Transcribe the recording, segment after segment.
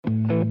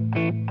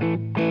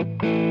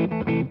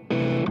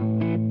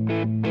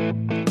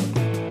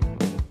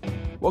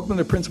Welcome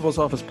to the Principal's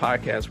Office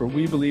podcast, where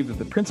we believe that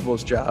the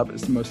principal's job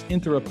is the most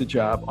interrupted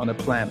job on the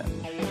planet,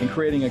 and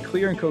creating a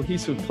clear and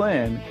cohesive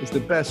plan is the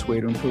best way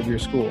to improve your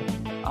school.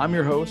 I'm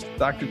your host,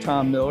 Dr.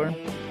 Tom Miller.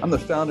 I'm the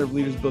founder of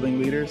Leaders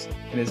Building Leaders,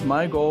 and it's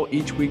my goal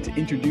each week to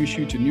introduce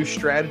you to new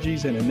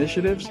strategies and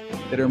initiatives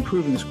that are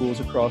improving schools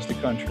across the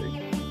country.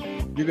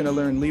 You're going to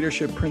learn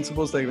leadership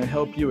principles that are going to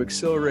help you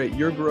accelerate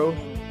your growth,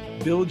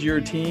 build your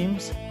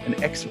teams,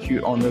 and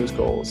execute on those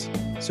goals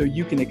so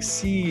you can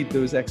exceed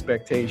those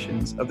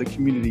expectations of the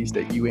communities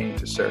that you aim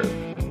to serve.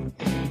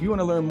 If you want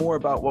to learn more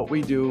about what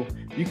we do,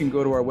 you can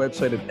go to our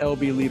website at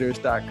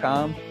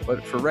lbleaders.com.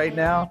 But for right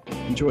now,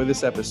 enjoy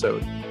this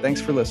episode.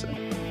 Thanks for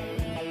listening.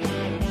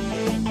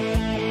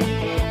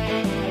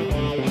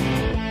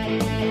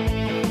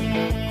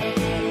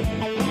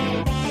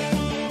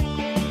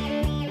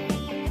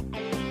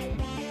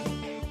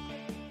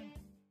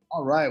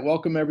 All right,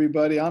 welcome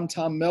everybody. I'm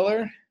Tom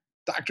Miller,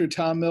 Dr.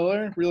 Tom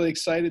Miller. Really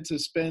excited to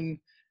spend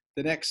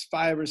the next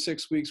 5 or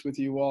 6 weeks with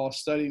you all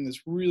studying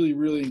this really,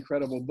 really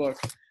incredible book,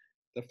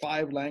 The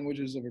 5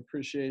 Languages of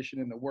Appreciation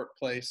in the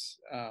Workplace.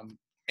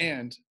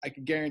 And I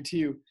can guarantee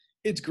you,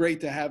 it's great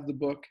to have the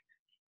book.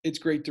 It's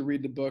great to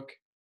read the book.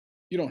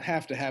 You don't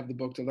have to have the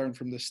book to learn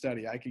from this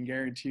study. I can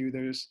guarantee you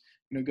there's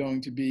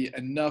going to be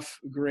enough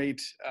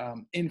great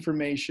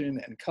information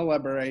and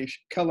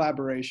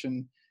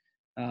collaboration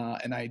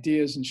and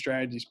ideas and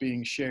strategies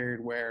being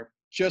shared where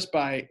just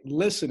by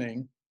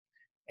listening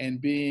and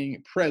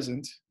being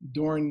present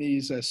during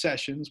these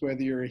sessions,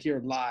 whether you're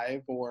here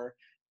live or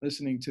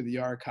listening to the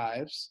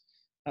archives,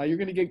 you're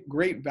going to get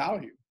great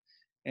value.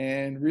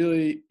 And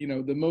really,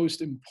 the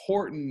most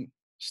important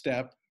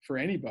step for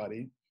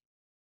anybody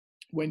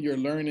when you're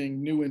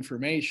learning new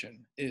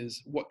information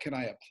is, what can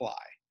I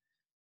apply?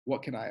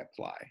 What can I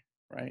apply,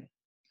 right?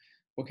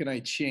 What can I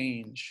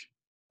change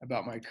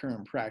about my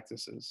current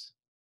practices?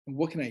 And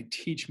what can I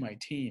teach my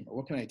team, or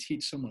what can I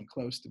teach someone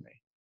close to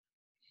me?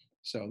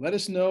 So let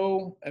us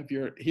know if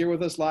you're here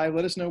with us live.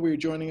 Let us know where you're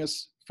joining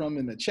us from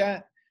in the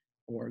chat,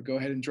 or go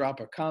ahead and drop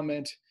a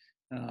comment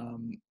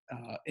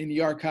in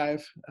the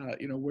archive,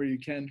 where you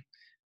can.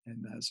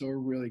 And so we're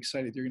really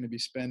excited. You're going to be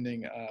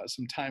spending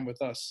some time with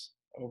us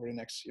over the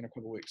next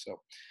couple of weeks. So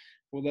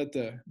we'll let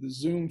the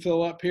Zoom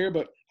fill up here,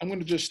 but I'm going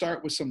to just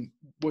start with some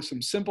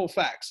simple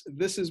facts.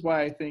 This is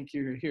why I think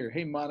you're here.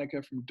 Hey,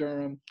 Monica from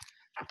Durham.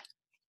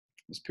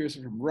 Ms.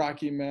 Pearson from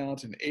Rocky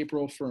Mount, and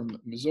April from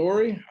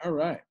Missouri. All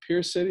right,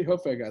 Pierce City.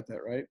 Hopefully I got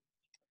that right.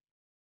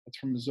 That's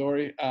from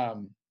Missouri.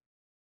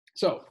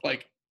 So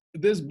like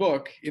this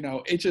book,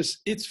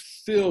 it's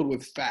filled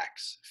with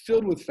facts,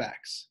 filled with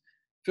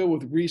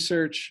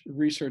research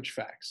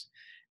facts.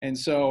 And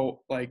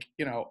so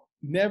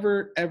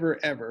never, ever,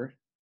 ever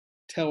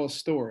tell a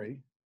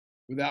story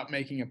without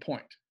making a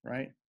point,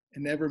 right?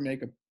 And never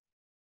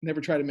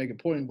try to make a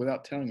point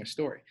without telling a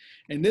story.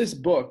 And this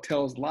book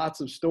tells lots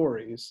of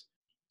stories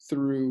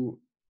through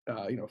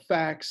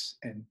facts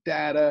and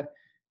data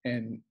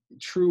and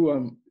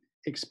true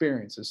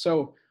experiences.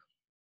 So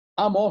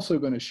I'm also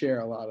going to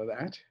share a lot of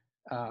that.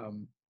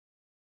 I'm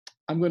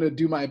going to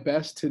do my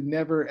best to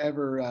never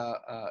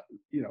ever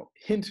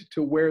hint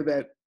to where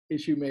that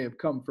issue may have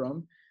come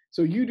from.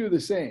 So you do the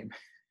same.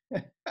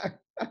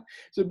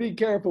 So be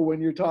careful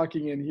when you're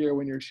talking in here,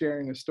 when you're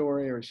sharing a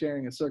story or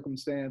sharing a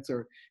circumstance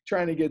or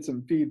trying to get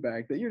some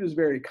feedback, that you're just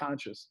very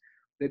conscious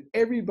that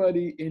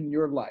everybody in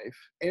your life,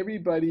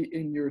 everybody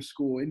in your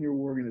school, in your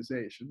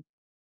organization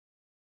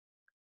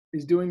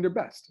is doing their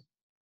best.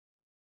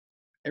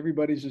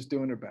 Everybody's just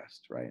doing their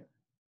best, right?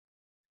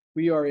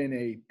 We are in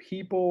a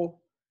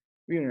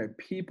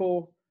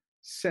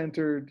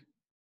people-centered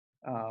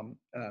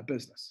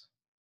business.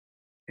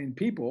 And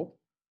people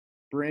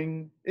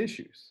bring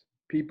issues.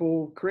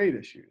 People create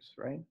issues,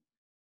 right?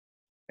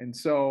 And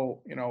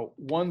so,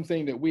 one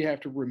thing that we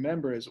have to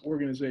remember as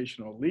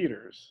organizational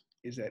leaders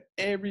is that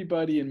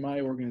everybody in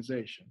my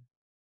organization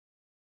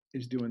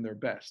is doing their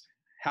best.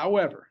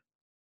 However,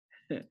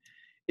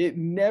 it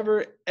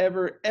never,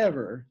 ever,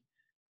 ever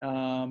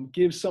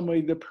gives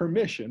somebody the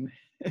permission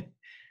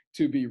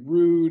to be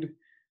rude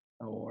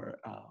or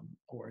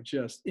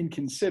just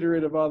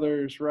inconsiderate of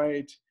others,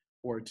 right?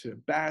 Or to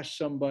bash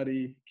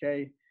somebody,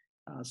 okay?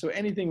 So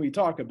anything we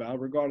talk about,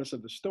 regardless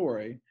of the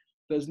story,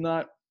 does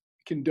not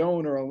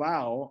condone or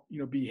allow,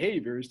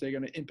 behaviors that are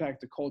going to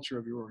impact the culture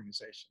of your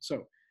organization.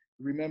 So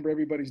remember,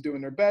 everybody's doing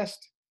their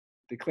best,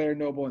 declare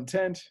noble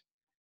intent,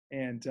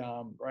 and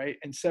right,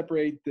 and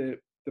separate the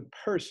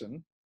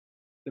person,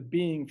 the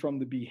being, from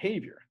the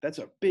behavior. That's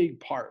a big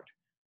part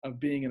of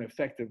being an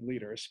effective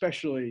leader,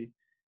 especially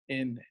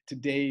in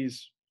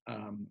today's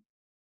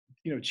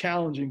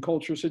challenging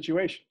cultural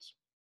situations.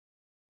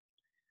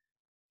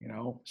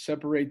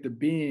 Separate the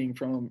being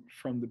from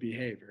the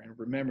behavior, and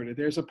remember that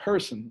there's a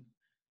person,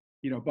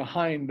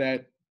 behind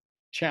that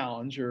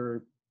challenge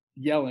or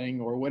yelling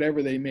or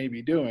whatever they may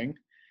be doing.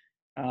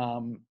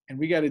 And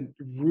we got to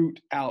root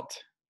out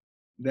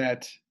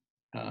that,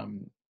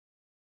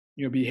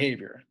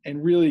 behavior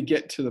and really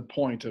get to the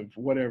point of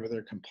whatever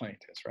their complaint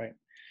is, right?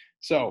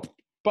 So,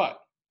 but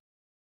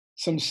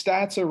some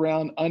stats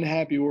around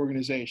unhappy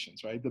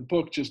organizations, right? The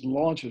book just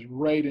launches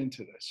right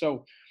into this.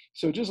 So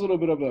just a little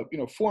bit of a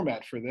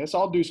format for this.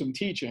 I'll do some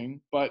teaching,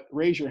 but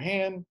raise your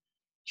hand,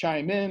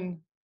 chime in,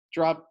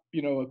 drop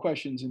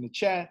questions in the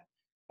chat,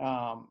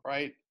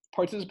 right?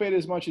 Participate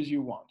as much as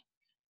you want,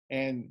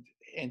 and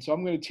so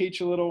I'm going to teach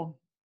a little,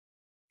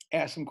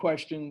 ask some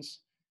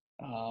questions,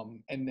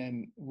 and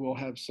then we'll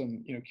have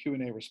some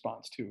Q&A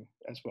response too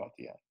as well at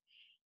the end.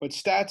 But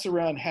stats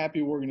around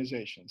happy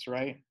organizations,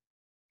 right?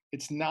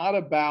 It's not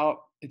about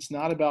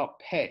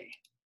pay.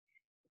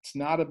 It's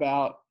not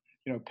about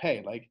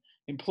pay. Like,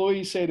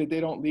 employees say that they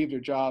don't leave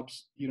their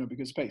jobs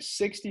because of pay.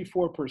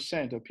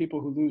 64% of people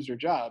who lose their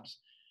jobs,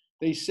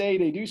 they say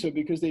they do so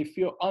because they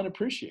feel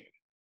unappreciated,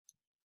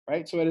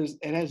 right? So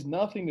it has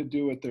nothing to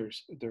do with their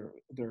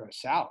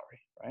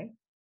salary, right?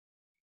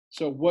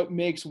 So what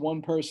makes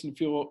one person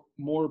feel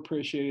more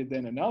appreciated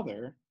than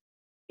another?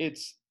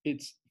 It's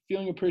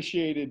feeling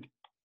appreciated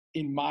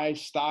in my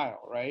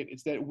style, right?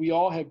 It's that we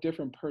all have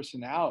different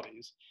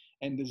personalities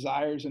and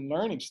desires and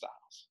learning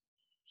styles.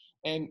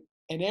 And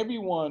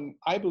everyone,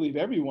 I believe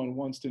everyone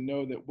wants to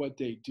know that what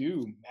they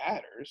do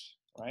matters,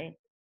 right?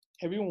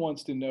 Everyone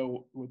wants to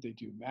know what they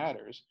do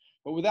matters,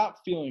 but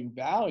without feeling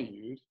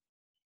valued,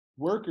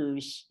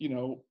 workers,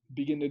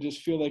 begin to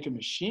just feel like a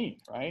machine,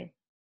 right?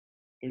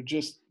 They're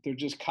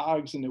just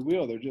cogs in the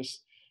wheel. They're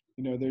just,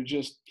 they're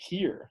just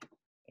here,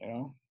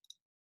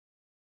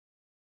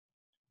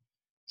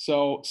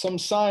 So some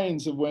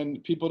signs of when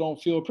people don't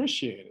feel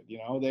appreciated,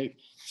 they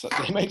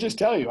may just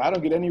tell you, I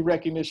don't get any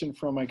recognition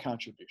from my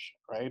contribution,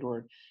 right?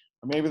 Or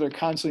maybe they're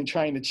constantly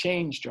trying to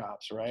change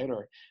jobs, right?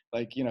 Or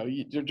like,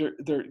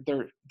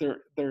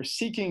 they're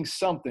seeking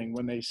something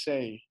when they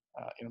say,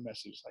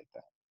 messages like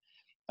that.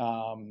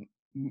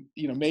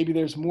 Maybe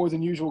there's more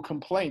than usual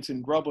complaints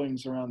and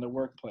grumblings around the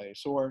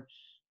workplace, or,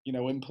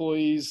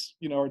 employees,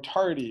 are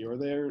tardy, or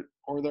they're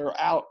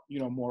out,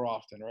 more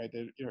often, right?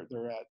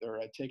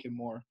 They're taking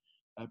more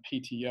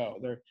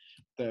PTO.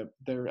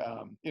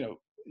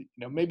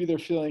 Maybe they're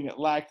feeling a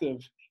lack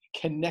of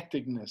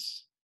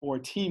connectedness or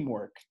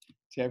teamwork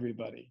to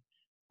everybody,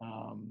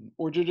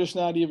 or they're just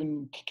not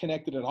even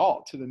connected at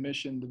all to the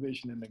mission, the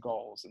vision, and the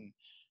goals, and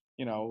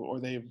or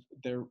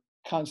they're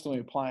constantly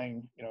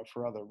applying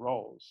for other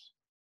roles.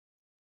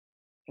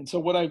 And so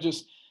what I've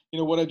just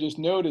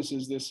noticed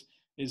is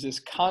this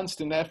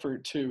constant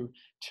effort to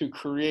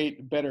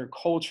create better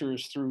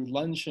cultures through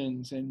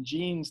luncheons and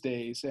Jeans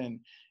days and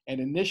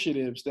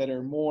initiatives that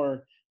are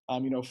more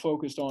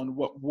focused on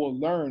what we'll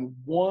learn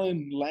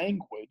one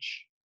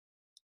language,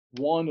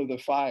 one of the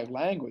 5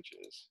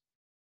 languages.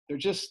 They're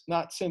just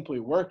not simply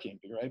working,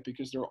 right?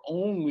 Because they're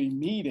only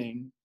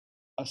meeting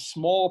a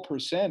small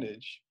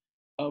percentage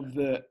of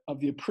the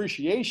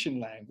appreciation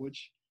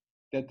language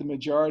that the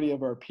majority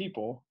of our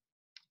people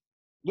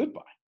live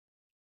by.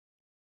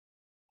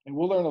 And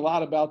we'll learn a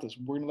lot about this.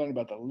 We're going to learn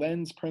about the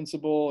lens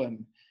principle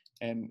and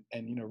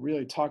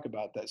really talk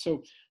about that.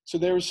 So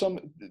there's some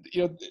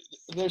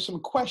there's some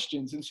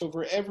questions, and so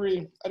for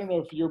every, I don't know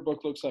if your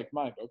book looks like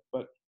my book,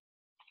 but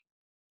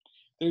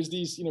there's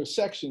these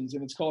sections,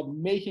 and it's called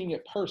Making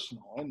It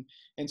Personal.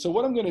 And so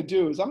what I'm going to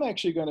do is I'm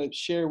actually going to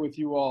share with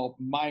you all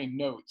my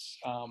notes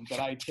that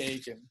I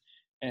take,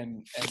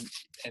 and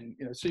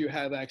so you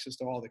have access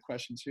to all the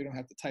questions, so you don't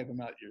have to type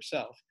them out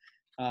yourself.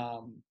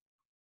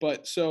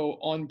 But so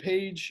on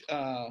page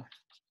of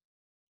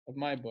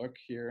my book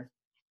here,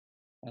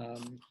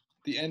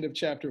 the end of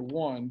chapter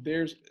 1,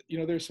 there's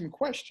some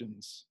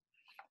questions.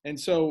 And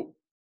so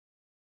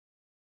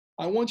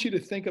I want you to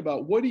think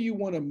about, what do you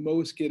want to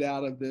most get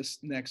out of this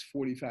next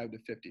 45 to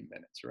 50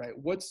 minutes, right?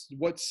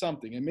 What's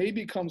something, and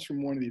maybe it comes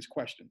from one of these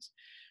questions.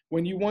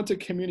 When you want to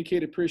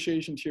communicate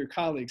appreciation to your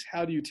colleagues,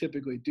 how do you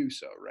typically do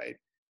so, right?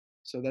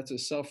 So that's a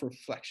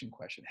self-reflection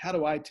question. How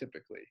do I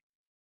typically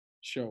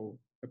show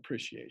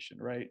appreciation,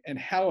 right? And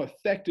how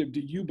effective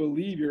do you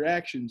believe your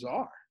actions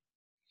are?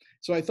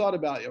 So I thought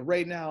about it.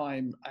 Right now,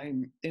 I'm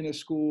in a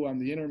school. I'm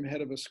the interim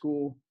head of a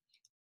school,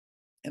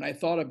 and I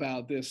thought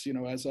about this,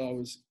 as I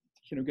was,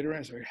 getting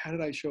around. So how did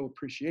I show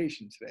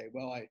appreciation today?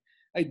 Well,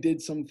 I did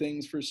some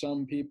things for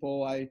some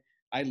people. I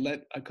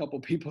let a couple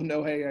people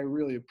know, hey, I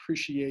really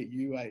appreciate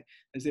you.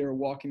 As they were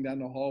walking down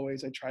the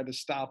hallways, I tried to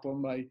stop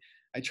them. I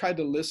tried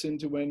to listen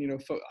to when,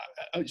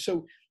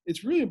 so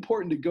it's really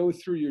important to go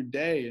through your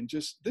day and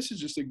this is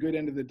just a good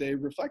end of the day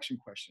reflection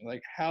question.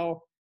 Like,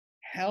 how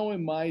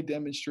am I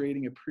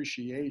demonstrating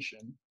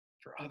appreciation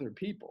for other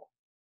people?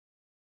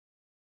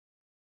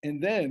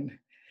 And then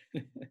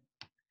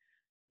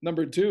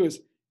number 2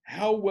 is,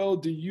 how well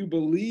do you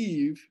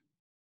believe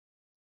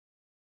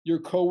your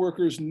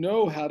coworkers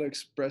know how to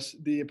express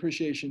the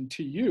appreciation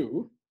to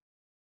you,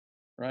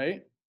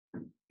 right?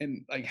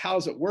 And like,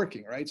 how's it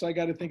working, right? So I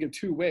got to think of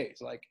 2 ways.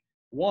 Like,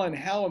 1,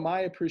 how am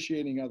I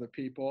appreciating other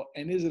people,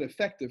 and is it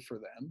effective for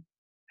them?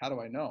 How do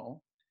I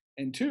know?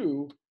 And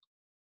 2,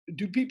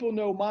 do people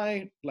know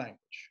my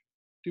language?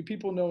 Do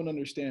people know and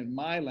understand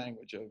my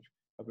language of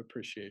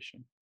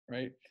appreciation,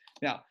 right?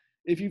 Now,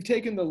 if you've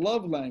taken the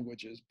love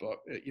languages book,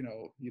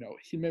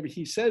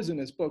 he says in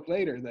this book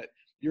later that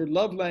your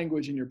love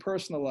language in your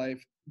personal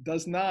life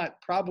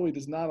probably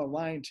does not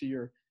align to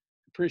your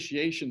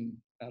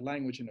appreciation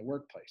language in the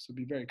workplace. So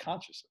be very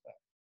conscious of that.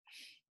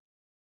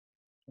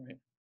 Right.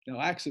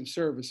 Now, acts of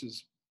service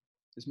is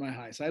my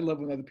highest. I love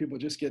when other people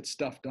just get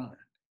stuff done.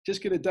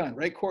 Just get it done,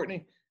 right,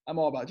 Courtney? I'm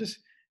all about just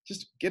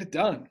get it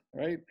done,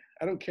 right?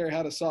 I don't care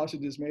how the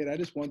sausage is made. I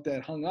just want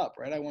that hung up,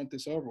 right? I want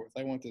this over with.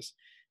 I want this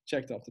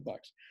checked off the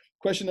box.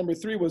 Question number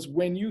 3 was,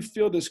 when you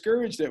feel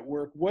discouraged at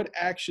work, what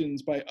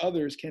actions by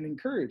others can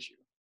encourage you?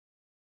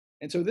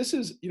 And so this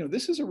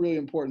is a really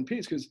important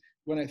piece, because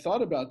when I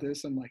thought about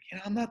this, I'm like,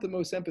 I'm not the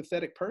most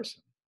empathetic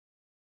person.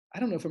 I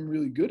don't know if I'm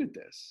really good at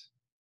this,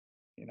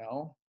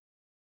 Now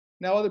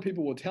other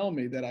people will tell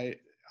me that I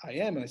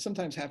am, and I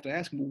sometimes have to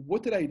ask them, well,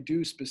 what did I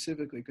do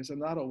specifically? Because I'm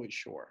not always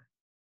sure,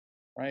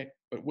 right?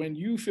 But when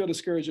you feel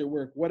discouraged at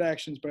work, what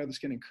actions by others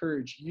can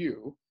encourage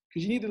you?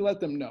 Because you need to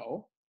let them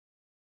know,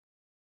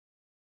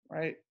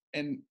 right?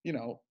 And,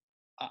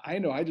 I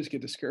know I just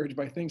get discouraged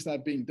by things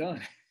not being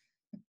done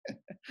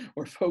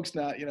or folks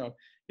not,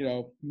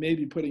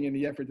 maybe putting in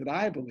the effort that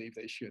I believe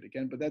they should.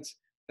 Again, but that's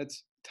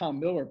Tom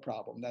Miller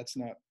problem. That's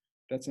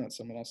not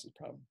someone else's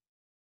problem.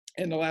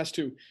 And the last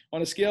 2,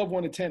 on a scale of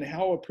 1 to 10,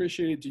 how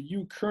appreciated do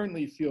you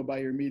currently feel by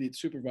your immediate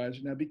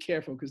supervisor? Now be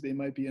careful, because they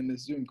might be in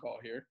this Zoom call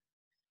here.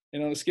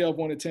 And on a scale of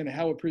 1 to 10,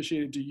 how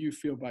appreciated do you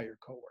feel by your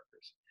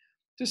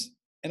coworkers?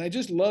 And I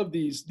just love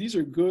these. These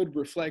are good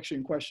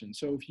reflection questions.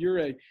 So if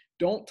you're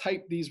don't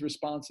type these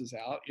responses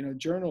out,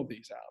 journal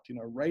these out,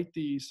 write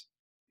these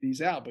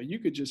out, but you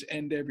could just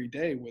end every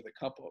day with a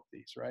couple of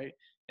these, right?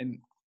 And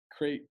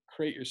create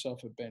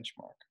yourself a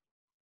benchmark.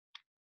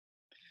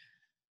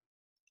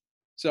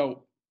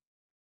 So,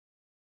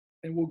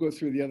 and we'll go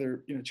through the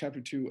other,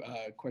 chapter 2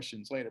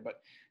 questions later. But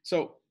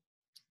so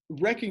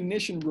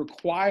recognition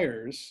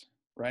requires,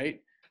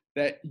 right,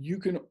 that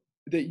you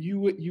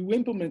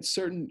implement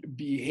certain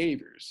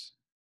behaviors.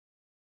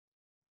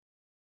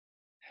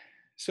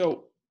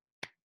 So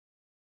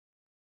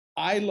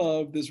I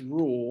love this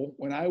rule.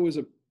 When I was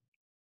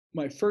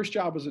my first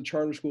job as a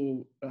charter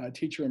school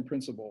teacher and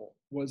principal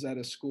was at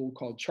a school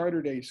called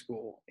Charter Day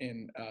School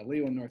in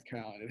Leland, North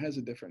Carolina. It has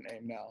a different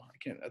name now.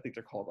 I think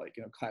they're called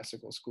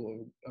Classical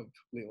School of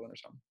Leland or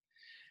something.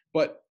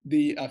 But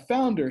the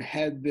founder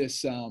had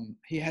this,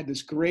 he had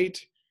this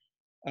great,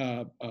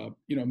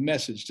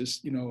 message,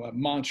 just, a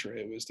mantra.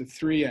 It was the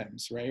 3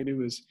 M's, right? It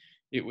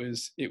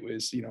was,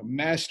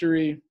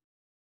 mastery,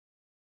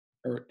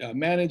 or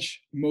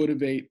manage,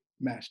 motivate,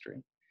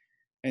 mastery.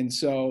 And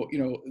so,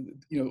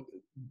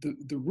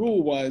 the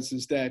rule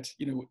is that,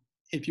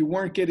 if you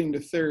weren't getting the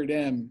 3rd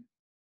M,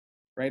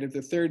 right? If the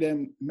 3rd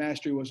M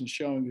mastery wasn't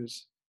showing, it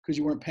was because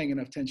you weren't paying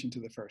enough attention to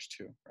the first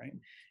 2, right?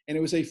 And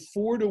it was a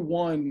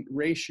 4-to-1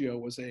 ratio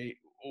was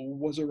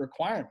a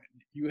requirement.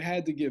 You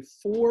had to give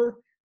 4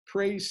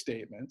 praise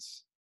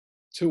statements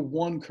to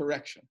 1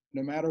 correction,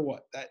 no matter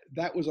what.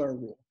 That was our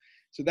rule.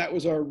 So that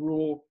was our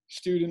rule: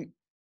 student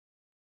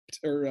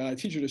or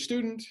teacher to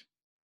student,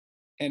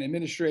 and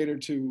administrator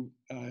to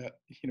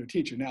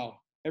teacher. Now,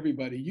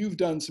 everybody, you've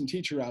done some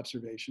teacher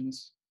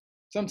observations.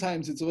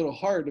 Sometimes it's a little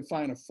hard to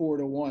find a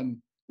 4-to-1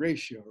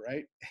 ratio,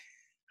 right?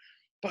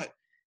 But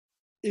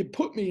it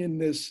put me in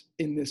this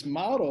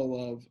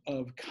model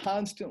of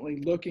constantly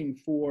looking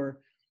for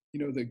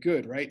the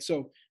good, right?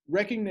 So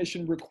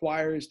recognition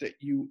requires that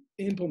you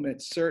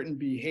implement certain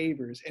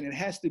behaviors, and it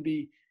has to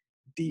be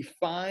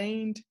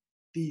defined,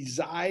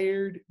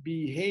 desired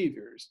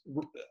behaviors.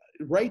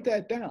 Write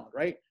that down,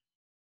 right?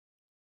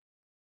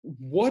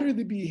 What are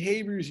the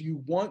behaviors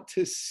you want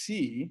to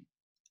see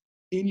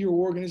in your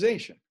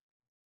organization?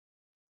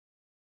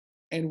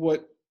 And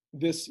what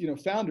this,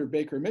 founder,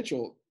 Baker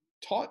Mitchell,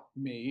 taught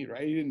me,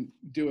 right? He didn't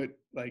do it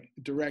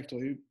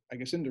directly, I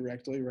guess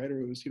indirectly, right?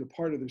 Or it was,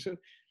 part of this,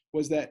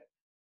 was that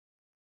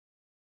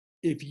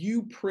if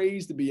you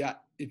praise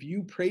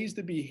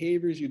the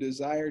behaviors you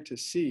desire to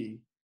see,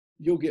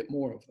 you'll get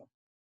more of them.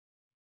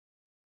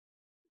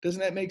 Doesn't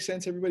that make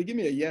sense, everybody? Give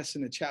me a yes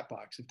in the chat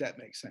box if that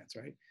makes sense,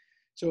 right?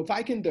 So if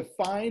I can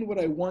define what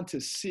I want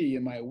to see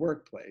in my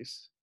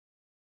workplace,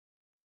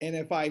 and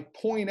if I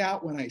point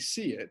out when I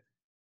see it,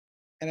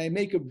 and I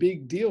make a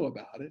big deal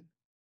about it,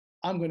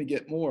 I'm going to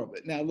get more of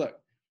it. Now, look,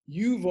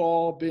 you've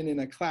all been in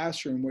a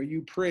classroom where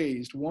you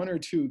praised 1 or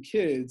 2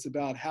 kids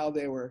about how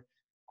they were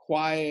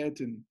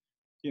quiet and,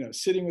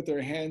 sitting with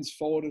their hands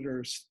folded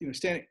or,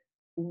 standing.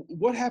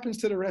 What happens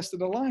to the rest of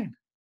the line?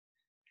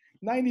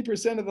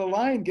 90% of the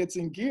line gets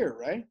in gear,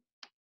 right?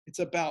 It's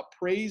about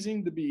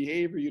praising the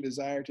behavior you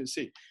desire to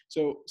see.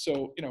 So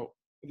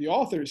the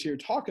authors here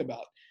talk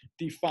about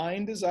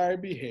define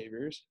desired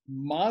behaviors,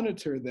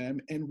 monitor them,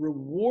 and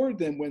reward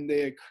them when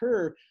they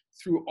occur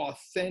through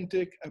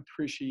authentic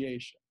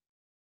appreciation.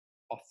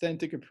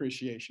 Authentic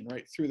appreciation,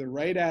 right? Through the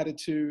right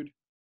attitude,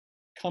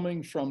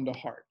 coming from the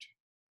heart.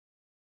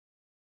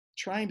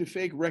 Trying to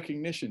fake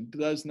recognition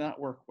does not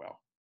work well.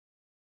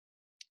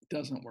 It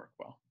doesn't work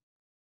well,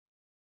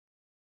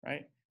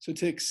 right? So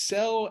to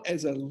excel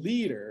as a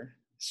leader,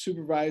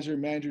 supervisor,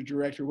 manager,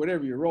 director,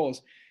 whatever your role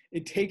is,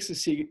 it takes a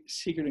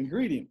secret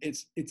ingredient.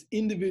 It's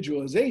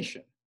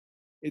individualization,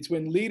 It's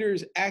when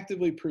leaders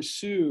actively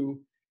pursue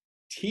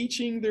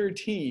teaching their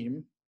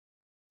team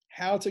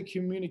how to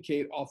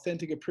communicate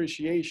authentic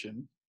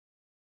appreciation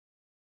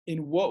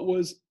in what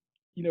was,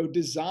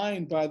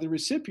 designed by the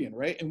recipient,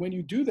 right? And when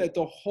you do that,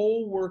 the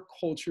whole work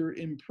culture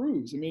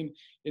improves. I mean,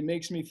 it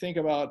makes me think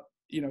about,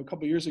 a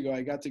couple of years ago,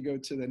 I got to go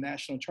to the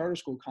National Charter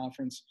School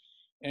Conference,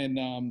 and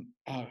I'm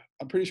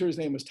pretty sure his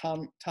name was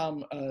Tom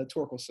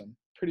Torkelson.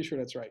 Pretty sure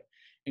that's right.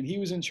 And he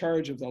was in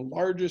charge of the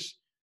largest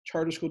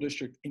charter school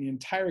district in the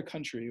entire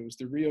country. It was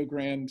the Rio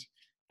Grande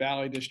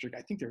Valley district.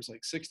 I think there was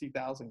like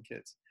 60,000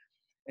 kids.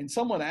 And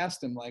someone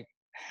asked him, like,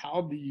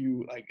 how do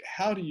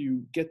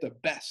you get the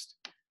best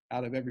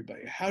out of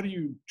everybody? How do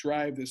you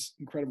drive this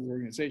incredible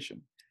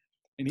organization?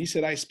 And he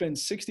said, I spend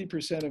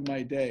 60% of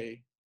my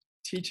day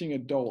teaching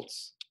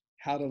adults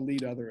how to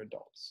lead other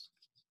adults.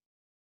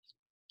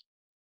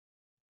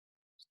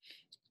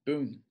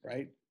 Boom,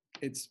 right?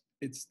 It's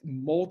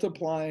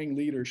multiplying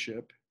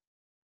leadership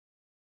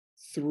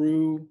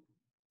through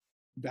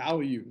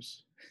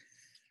values,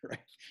 right?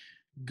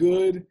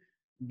 Good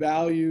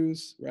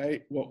values,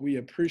 right? What we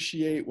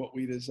appreciate, what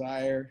we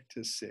desire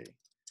to see.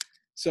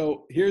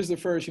 So here's the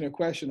first,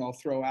 question I'll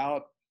throw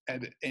out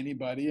at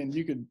anybody, and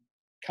you could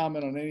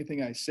comment on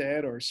anything I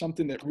said or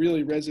something that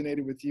really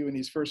resonated with you in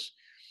this first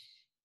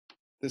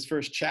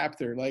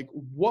chapter. Like,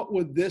 what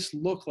would this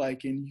look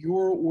like in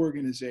your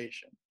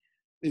organization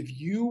if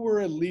you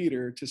were a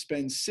leader to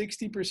spend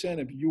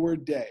 60% of your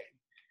day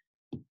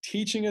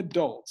teaching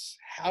adults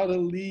how to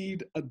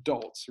lead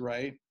adults,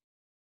 right?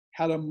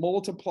 How to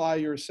multiply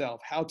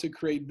yourself, how to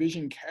create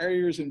vision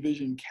carriers and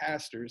vision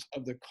casters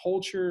of the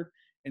culture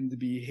and the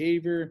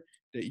behavior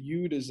that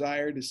you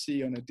desire to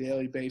see on a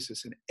daily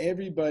basis, and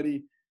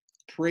everybody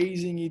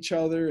praising each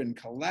other and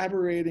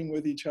collaborating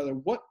with each other.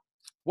 What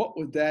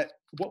would that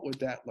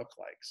look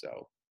like?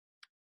 So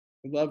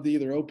I'd love to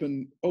either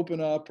open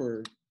up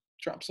or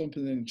drop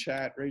something in the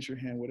chat, raise your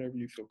hand, whatever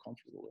you feel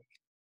comfortable with.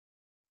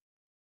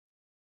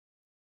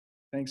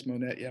 Thanks,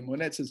 Monette. Yeah,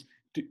 Monette says,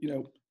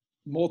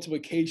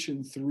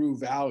 multiplication through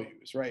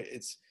values, right?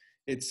 It's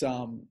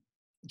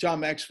John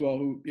Maxwell,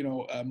 who,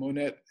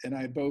 Monette and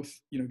I both,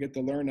 get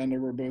to learn under.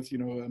 We're both,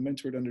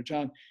 mentored under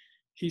John.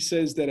 He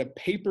says that a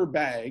paper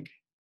bag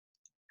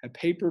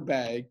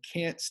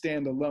can't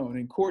stand alone.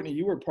 And Courtney,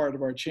 you were part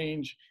of our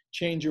Change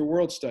Your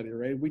World study,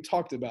 right? We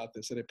talked about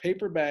this, that a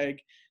paper bag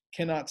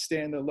cannot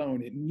stand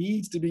alone. It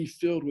needs to be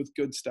filled with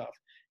good stuff.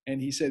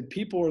 And he said,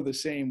 people are the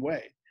same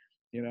way.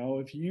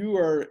 If you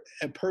are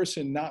a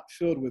person not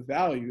filled with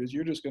values,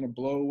 you're just going to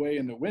blow away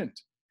in the wind.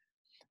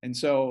 And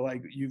so,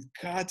 like, you've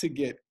got to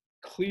get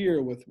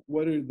clear with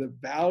what are the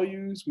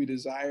values we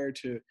desire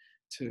to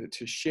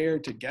share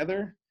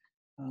together,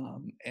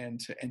 and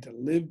to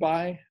live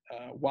by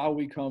while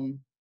we come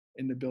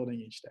in the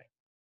building each day.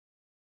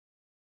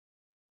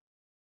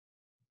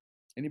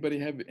 Anybody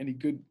have any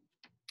good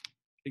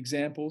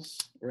examples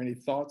or any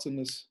thoughts on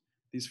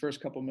these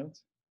first couple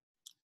minutes?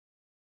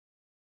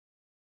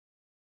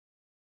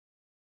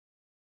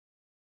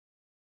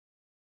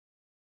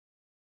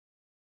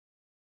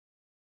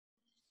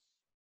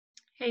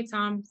 Hey,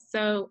 Tom.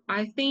 So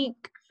I think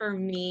for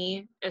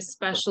me,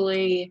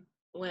 especially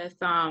with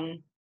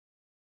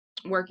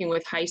working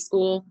with high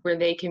school, where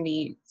they can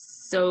be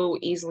so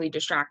easily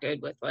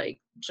distracted with like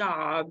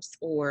jobs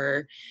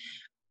or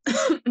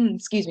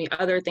excuse me,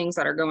 other things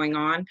that are going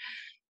on,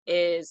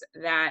 is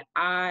that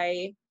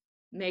I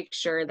make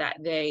sure that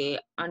they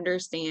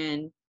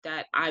understand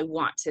that I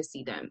want to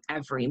see them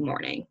every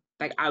morning.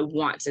 Like, I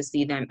want to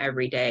see them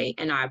every day,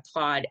 and I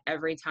applaud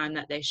every time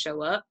that they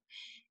show up.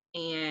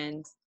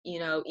 And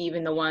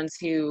even the ones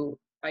who,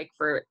 like,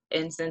 for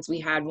instance, we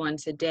had one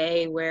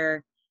today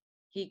where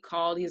he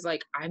called, he's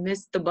like, I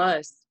missed the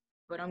bus,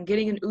 but I'm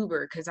getting an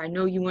Uber because I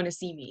know you want to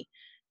see me.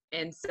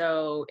 And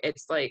so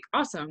it's like,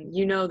 awesome.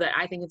 That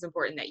I think it's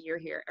important that you're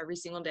here every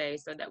single day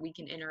so that we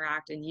can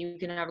interact and you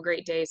can have a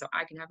great day so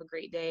I can have a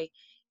great day.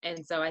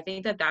 And so I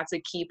think that that's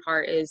a key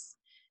part, is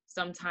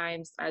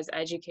sometimes as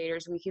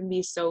educators, we can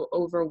be so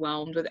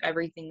overwhelmed with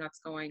everything that's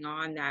going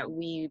on that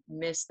we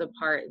miss the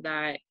part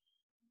that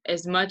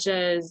as much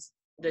as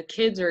the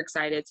kids are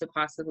excited to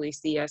possibly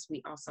see us,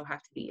 we also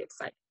have to be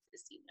excited to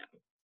see them.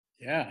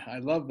 Yeah, I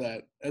love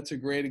that. That's a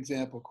great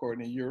example,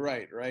 Courtney. You're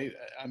right?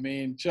 I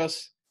mean,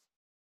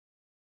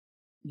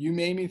 you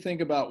made me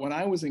think about when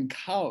I was in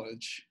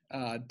college.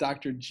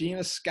 Dr.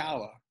 Gina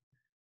Scala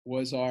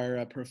was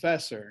our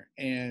professor,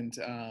 and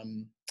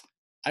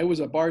I was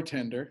a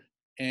bartender.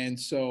 And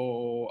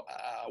so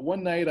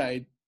one night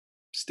I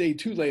stayed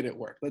too late at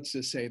work. Let's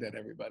just say that,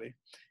 everybody.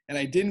 And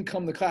I didn't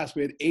come to class.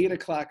 We had 8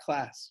 o'clock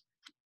class.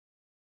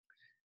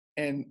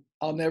 And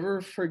I'll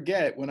never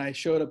forget when I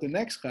showed up the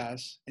next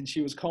class and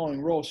she was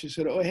calling roll. She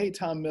said, oh, hey,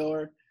 Tom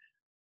Miller,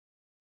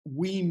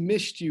 we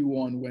missed you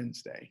on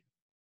Wednesday.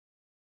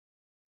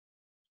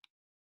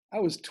 I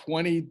was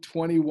 20,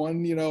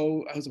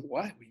 21, I was like,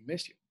 what? We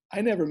missed you.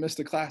 I never missed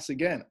a class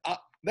again.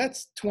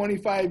 That's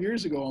 25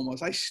 years ago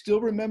almost. I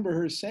still remember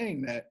her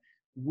saying that.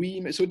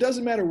 So it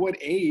doesn't matter what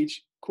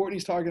age.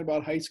 Courtney's talking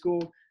about high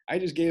school. I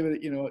just gave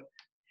it,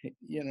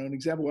 an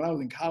example, when I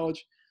was in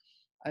college,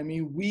 I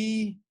mean,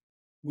 we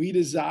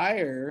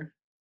desire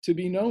to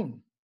be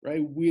known,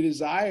 right? We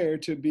desire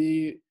to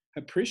be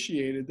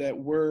appreciated, that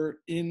we're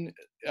in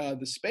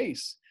the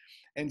space.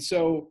 And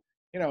so,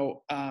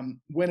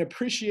 when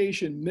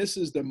appreciation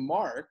misses the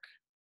mark,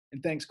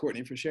 and thanks,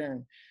 Courtney, for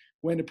sharing.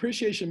 When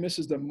appreciation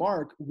misses the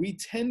mark, we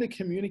tend to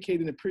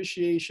communicate an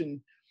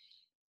appreciation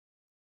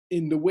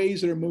in the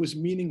ways that are most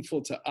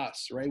meaningful to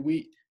us, right?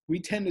 We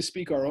tend to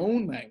speak our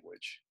own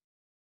language.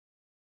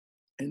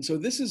 And so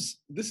this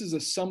is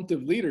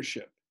assumptive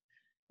leadership.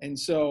 And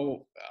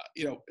so,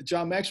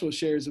 John Maxwell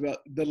shares about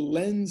the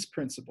lens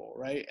principle,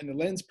 right? And the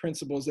lens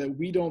principle is that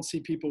we don't see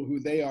people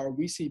who they are,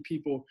 we see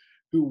people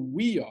who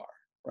we are,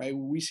 right?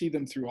 We see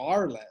them through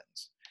our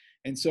lens.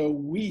 And so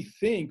we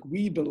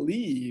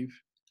believe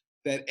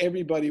that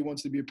everybody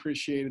wants to be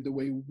appreciated the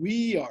way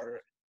we are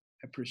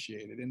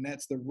appreciated. And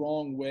that's the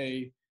wrong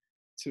way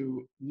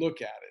to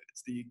look at it.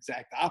 It's the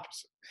exact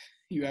opposite.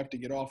 You have to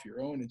get off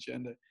your own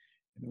agenda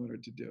in order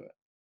to do it.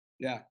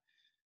 Yeah.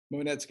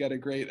 Monette's got a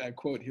great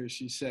quote here.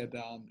 She said,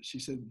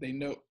 they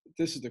know,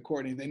 this is the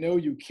Courtney, they know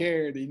you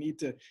care. They need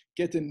to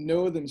get to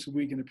know them so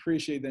we can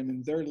appreciate them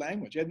in their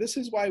language. Yeah, this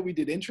is why we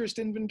did interest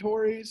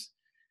inventories.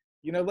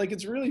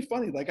 It's really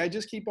funny. I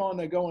just keep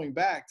on going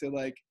back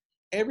to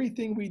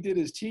everything we did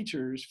as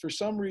teachers, for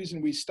some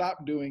reason we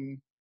stopped doing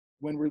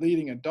when we're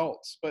leading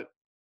adults. But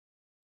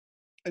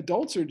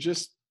adults are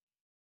just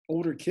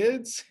older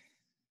kids.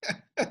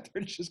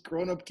 They're just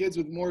grown-up kids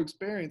with more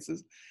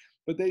experiences,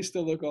 but they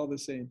still look all the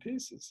same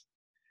pieces.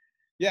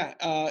 Yeah.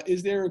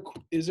 Is there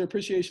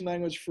appreciation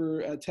language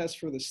for tests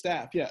for the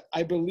staff? Yeah.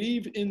 I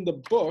believe in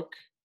the book,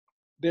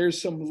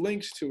 there's some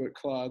links to it,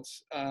 Claude.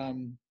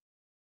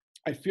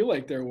 I feel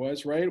like there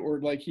was, right?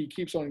 Or he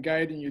keeps on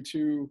guiding you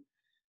to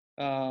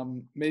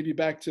maybe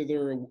back to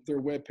their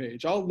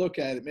webpage. I'll look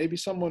at it. Maybe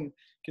someone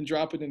can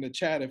drop it in the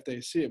chat if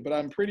they see it, but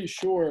I'm pretty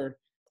sure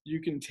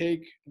you can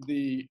take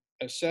the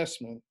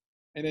assessment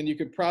and then you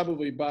could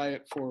probably buy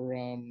it for,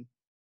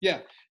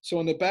 So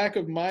on the back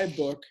of my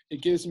book,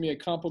 it gives me a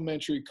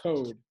complimentary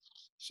code.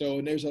 So,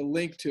 and there's a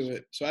link to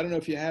it. So I don't know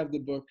if you have the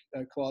book,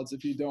 Claude.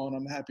 If you don't,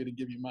 I'm happy to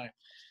give you mine.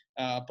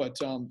 But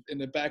in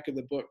the back of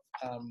the book,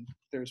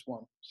 there's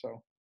one.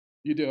 So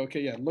you do.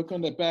 Okay, yeah. Look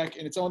on the back,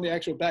 and it's on the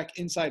actual back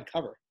inside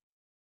cover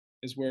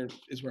is where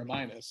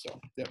mine is. So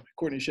yeah,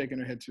 Courtney's shaking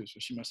her head too, so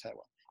she must have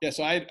one. Yeah,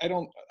 so I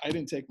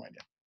didn't take mine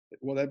yet.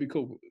 Well, that'd be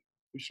cool.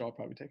 We should all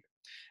probably take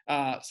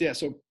it.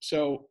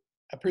 So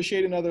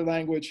appreciate another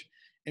language.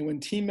 And when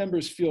team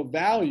members feel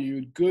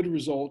valued, good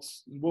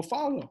results will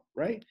follow,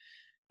 right?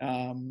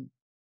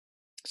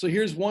 So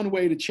here's one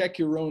way to check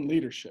your own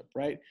leadership,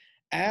 right?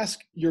 Ask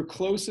your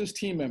closest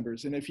team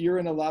members. And if you're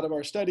in a lot of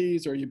our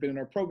studies or you've been in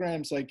our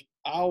programs,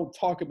 I'll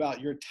talk about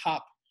your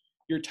top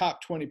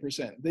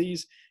 20%.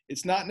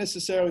 It's not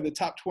necessarily the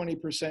top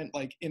 20%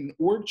 in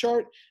org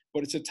chart,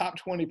 but it's the top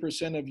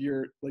 20% of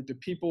your, the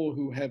people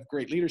who have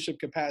great leadership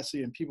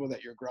capacity and people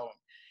that you're growing.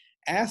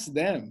 Ask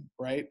them,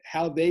 right,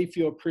 how they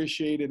feel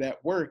appreciated at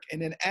work,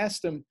 and then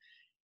ask them,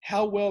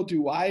 how well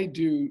do I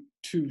do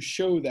to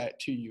show that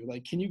to you?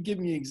 Can you give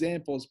me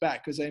examples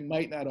back? Because I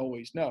might not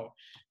always know.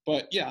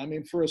 But yeah, I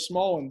mean, for a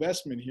small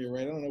investment here,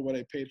 right, I don't know what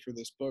I paid for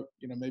this book,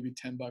 maybe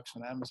 $10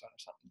 on Amazon or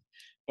something.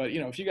 But,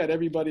 if you got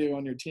everybody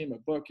on your team a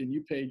book and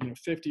you paid,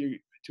 $50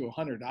 to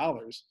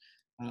 $100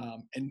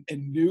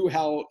 and knew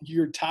how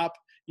your top,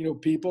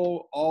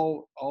 people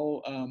all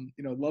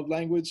love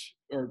language,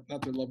 or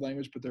not their love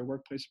language, but their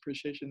workplace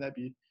appreciation, that'd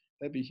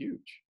be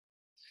huge.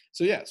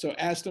 So yeah, so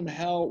ask them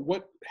how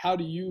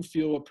do you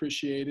feel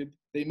appreciated?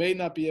 They may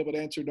not be able to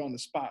answer it on the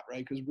spot,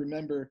 right? Because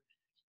remember,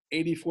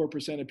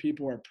 84% of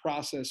people are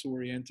process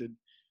oriented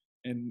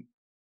and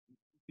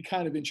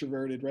kind of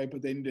introverted, right?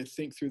 But they need to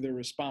think through their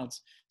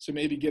response. So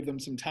maybe give them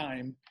some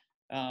time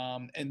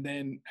and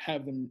then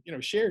have them,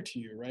 share to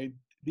you, right?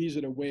 These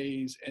are the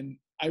ways, and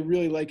I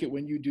really like it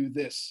when you do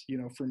this,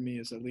 for me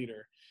as a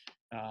leader.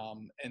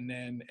 And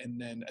then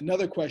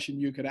another question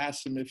you could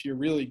ask them if you're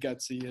really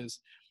gutsy is,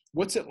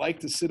 what's it like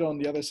to sit on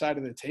the other side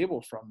of the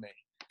table from me?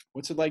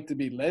 What's it like to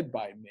be led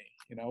by me?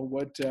 I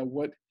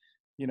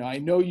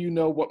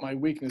know what my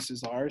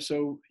weaknesses are,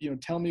 so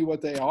tell me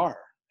what they are,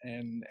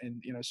 and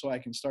so I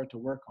can start to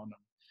work on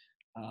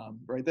them.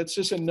 Right? That's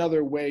just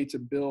another way to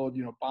build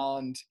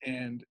bond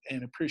and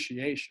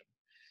appreciation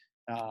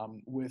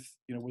with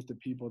the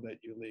people that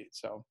you lead.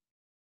 So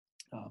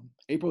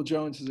April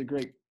Jones is a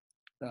great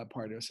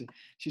part of it.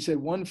 She said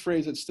one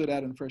phrase that stood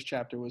out in the first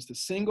chapter was, the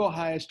single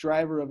highest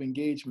driver of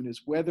engagement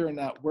is whether or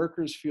not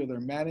workers feel their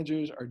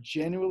managers are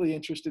genuinely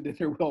interested in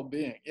their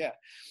well-being. Yeah.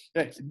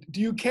 Hey,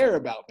 do you care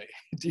about me?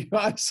 Do you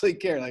honestly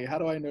care? How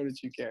do I know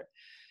that you care?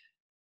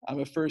 I'm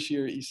a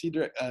first-year EC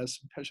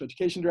special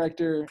education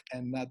director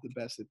and not the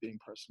best at being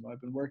personal.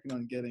 I've been working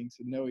on getting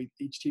to know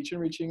each teacher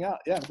and reaching out.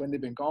 Yeah, when they've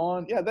been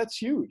gone. Yeah, that's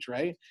huge,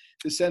 right?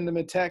 To send them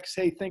a text,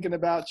 hey, thinking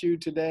about you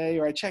today,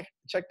 or I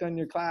checked on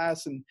your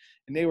class and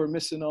they were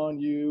missing on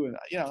you. And,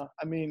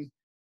 I mean,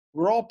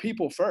 we're all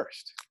people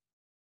first.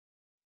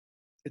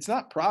 It's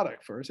not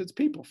product first, it's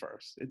people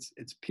first.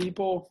 It's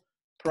people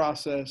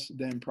process,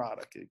 then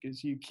product.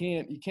 Because you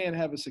can't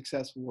have a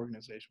successful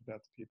organization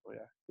without the people.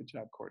 Yeah, good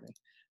job, Courtney.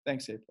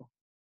 Thanks, April.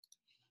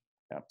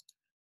 Yeah.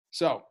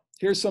 So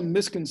here's some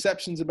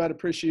misconceptions about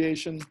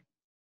appreciation.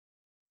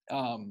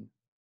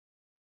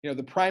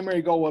 The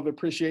primary goal of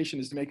appreciation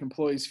is to make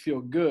employees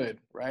feel good,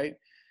 right?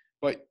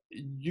 But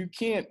you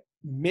can't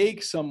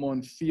make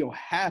someone feel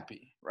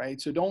happy, right?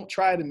 So don't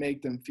try to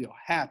make them feel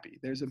happy.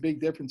 There's a big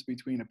difference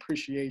between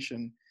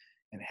appreciation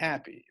and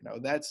happy.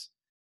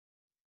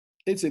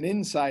 It's an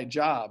inside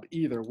job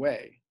either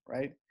way,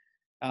 right?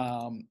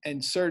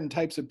 And certain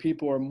types of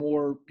people are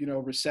more,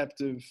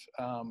 receptive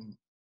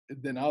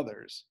than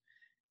others.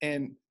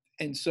 And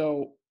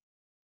so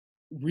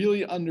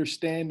really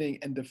understanding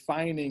and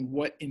defining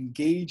what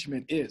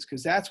engagement is,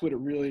 because that's what it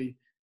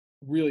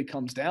really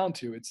comes down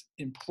to. It's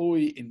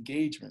employee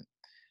engagement.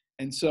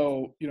 And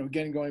so,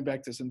 again, going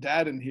back to some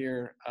data in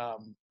here,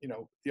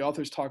 the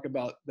authors talk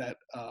about that,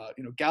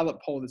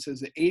 Gallup poll that says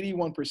that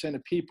 81%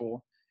 of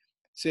people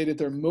say that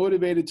they're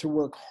motivated to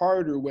work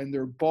harder when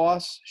their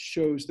boss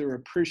shows their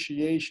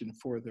appreciation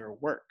for their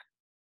work.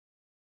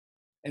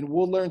 And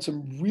we'll learn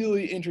some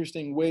really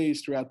interesting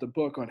ways throughout the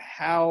book on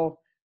how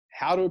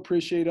to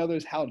appreciate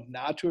others, how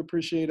not to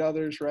appreciate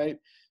others, right?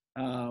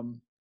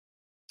 And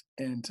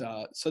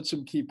such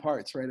some key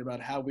parts, right,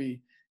 about how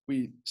we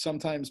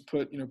sometimes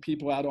put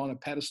people out on a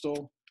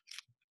pedestal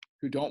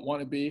who don't want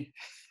to be,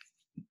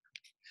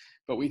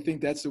 but we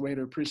think that's the way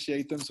to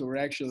appreciate them. So we're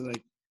actually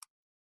like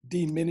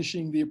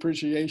diminishing the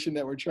appreciation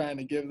that we're trying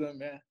to give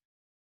them.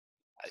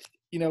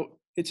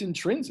 It's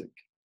intrinsic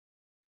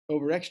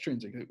over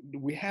extrinsic.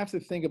 We have to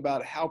think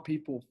about how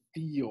people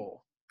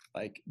feel.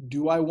 Like,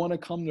 do I want to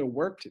come to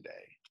work today?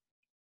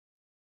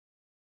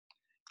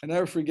 I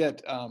never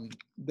forget,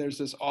 there's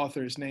this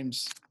author, his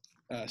name's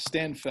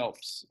Stan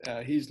Phelps.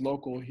 He's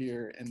local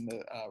here in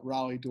the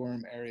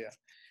Raleigh-Durham area.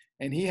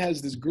 And he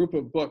has this group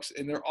of books,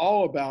 and they're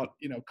all about,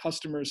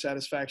 customer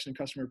satisfaction,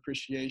 customer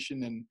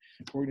appreciation, and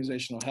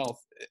organizational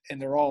health.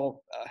 And they're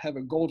all have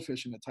a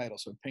goldfish in the title,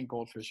 so pink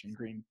goldfish and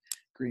green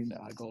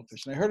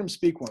goldfish. And I heard him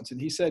speak once,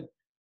 and he said,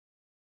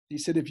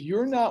 if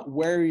you're not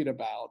worried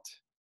about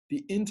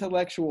the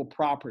intellectual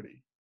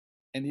property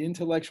and the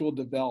intellectual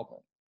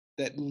development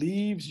that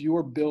leaves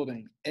your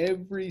building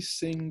every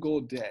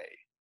single day,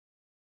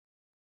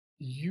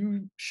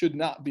 you should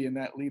not be in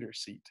that leader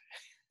seat.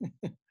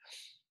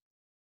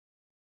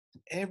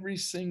 Every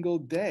single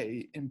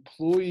day,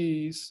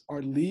 employees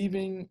are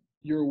leaving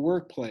your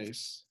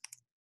workplace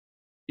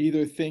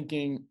either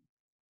thinking,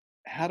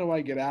 how do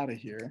I get out of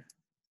here?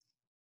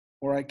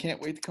 Or I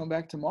can't wait to come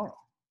back tomorrow.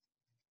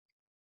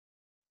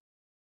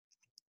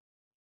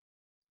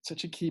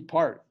 Such a key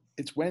part.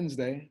 It's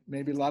Wednesday.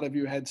 Maybe a lot of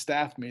you had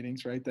staff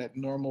meetings, right? That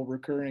normal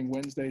recurring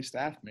Wednesday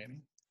staff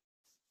meeting.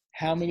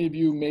 How many of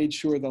you made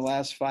sure the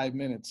last 5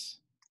 minutes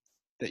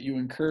that you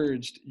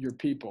encouraged your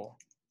people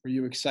or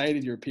you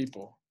excited your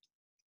people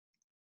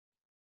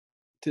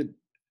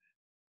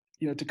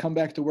to come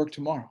back to work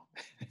tomorrow,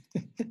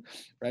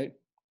 right?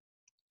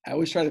 I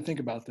always try to think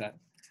about that.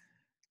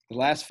 The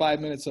last 5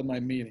 minutes of my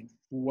meeting,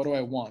 what do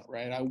I want,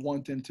 right? I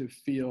want them to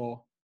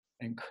feel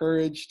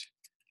encouraged.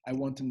 I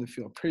want them to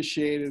feel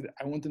appreciated.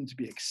 I want them to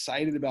be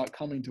excited about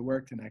coming to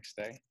work the next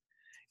day.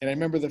 And I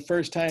remember the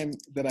first time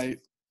that I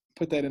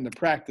put that into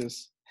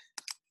practice,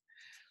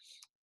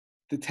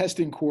 the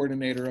testing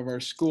coordinator of our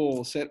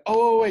school said,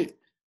 oh, wait,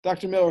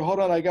 Dr. Miller, hold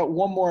on, I got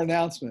one more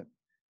announcement.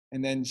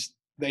 And then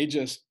they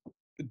just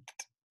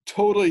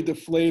totally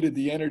deflated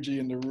the energy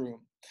in the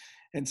room.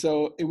 And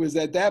so it was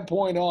at that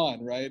point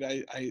on, right?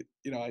 I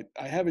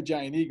have a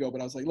giant ego,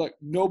 but I was like, look,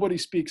 nobody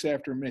speaks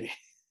after me.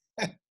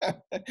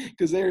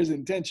 Because there's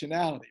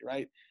intentionality,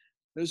 right?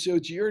 So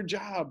it's your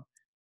job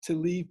to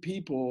leave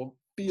people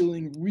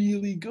feeling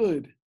really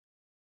good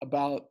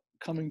about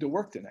coming to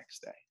work the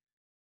next day.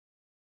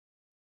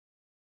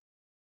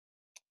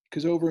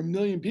 Because over 1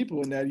 million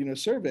people in that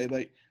survey,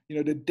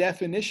 the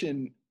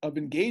definition of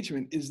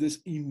engagement is this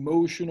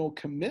emotional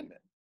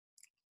commitment.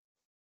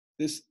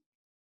 This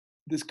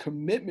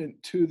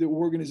commitment to the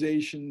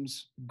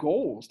organization's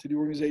goals, to the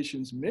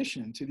organization's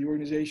mission, to the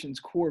organization's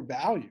core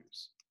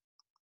values.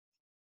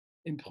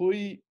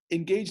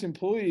 Engaged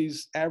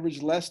employees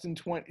average less than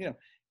 20,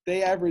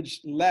 they average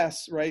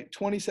less, right?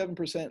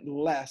 27%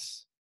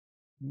 less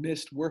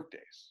missed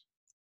workdays.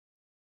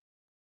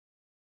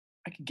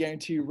 I can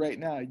guarantee you right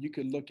now, you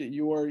could look at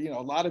your,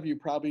 a lot of you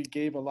probably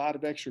gave a lot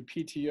of extra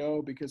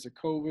PTO because of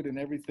COVID and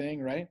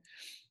everything, right?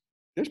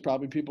 There's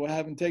probably people who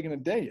haven't taken a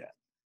day yet.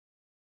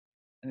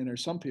 And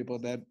there's some people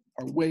that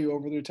are way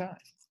over their time.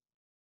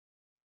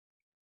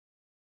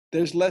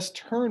 There's less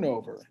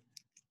turnover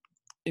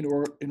in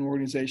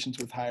organizations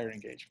with higher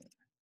engagement.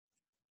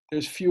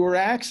 There's fewer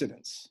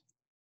accidents.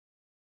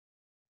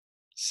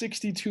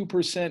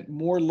 62%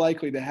 more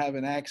likely to have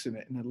an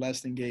accident in a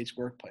less engaged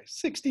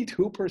workplace.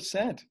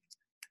 62%.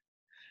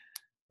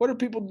 What are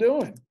people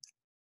doing,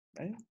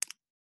 right?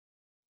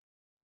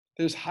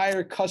 There's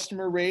higher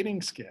customer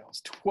rating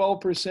scales,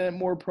 12%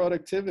 more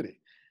productivity.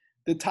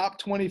 The top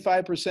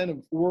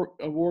 25%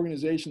 of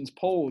organizations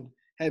polled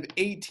have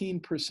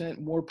 18%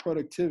 more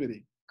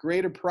productivity,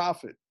 greater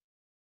profit,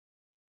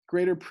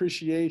 greater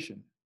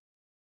appreciation.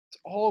 It's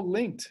all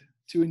linked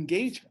to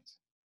engagement.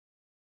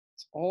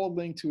 It's all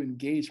linked to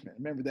engagement.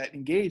 Remember that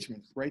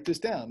engagement, write this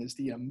down, is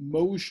the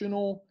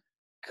emotional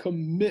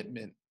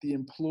commitment the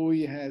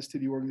employee has to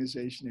the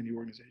organization and the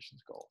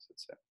organization's goals,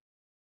 etc.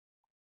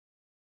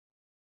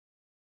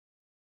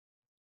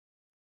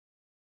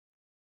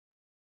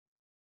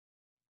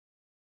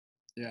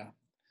 Yeah.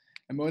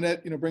 And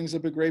Monette, brings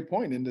up a great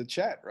point in the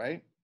chat,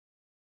 right?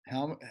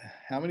 How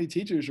many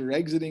teachers are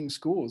exiting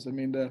schools? I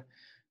mean, a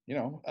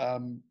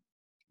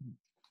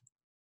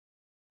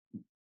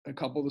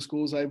couple of the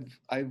schools I've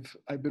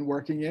been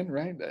working in,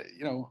 right?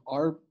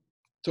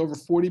 It's over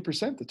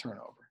 40% the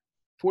turnover.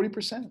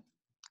 40%.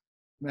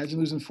 Imagine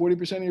losing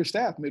 40% of your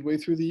staff midway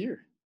through the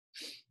year,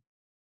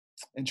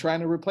 and trying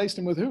to replace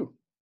them with who?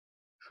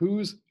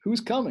 Who's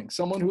coming?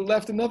 Someone who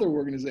left another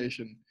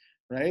organization,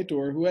 right?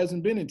 Or who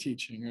hasn't been in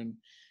teaching,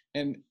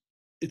 and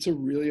it's a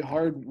really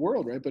hard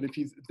world, right? But if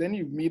you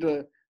meet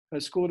a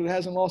school that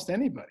hasn't lost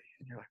anybody,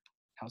 and you're like,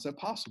 how's that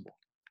possible?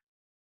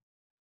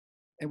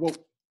 And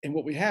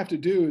what we have to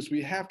do is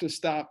we have to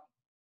stop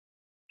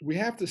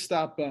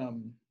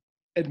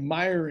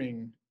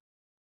admiring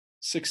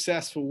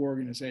successful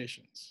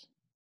organizations,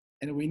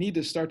 and we need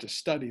to start to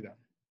study them.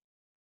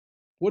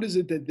 What is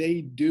it that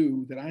they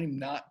do that I'm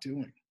not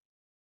doing?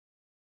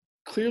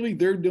 Clearly,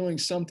 they're doing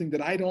something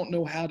that I don't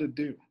know how to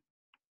do.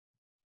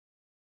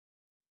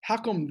 How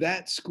come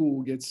that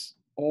school gets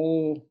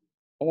all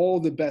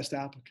the best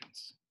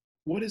applicants?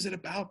 What is it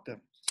about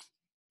them?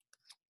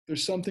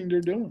 There's something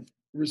they're doing.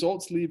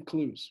 Results leave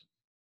clues,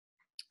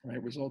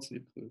 right? Results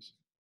leave clues.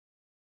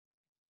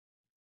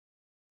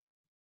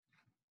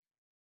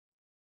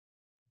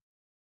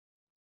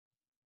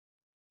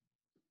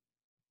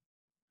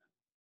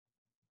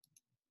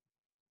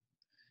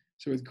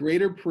 So with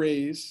greater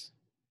praise,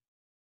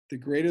 the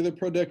greater the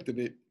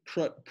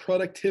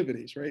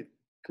productivities, right?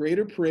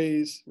 Greater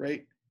praise,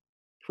 right?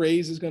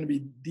 Praise is going to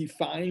be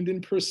defined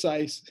and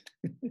precise,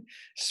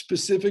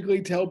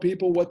 specifically tell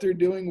people what they're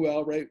doing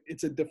well, right?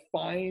 It's a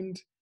defined,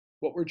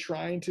 what we're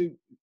trying to,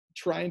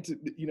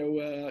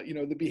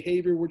 the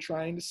behavior we're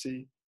trying to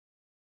see.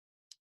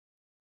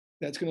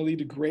 That's going to lead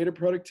to greater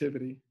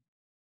productivity,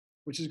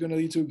 which is going to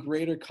lead to a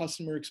greater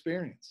customer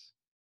experience.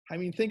 I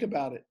mean, think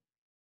about it.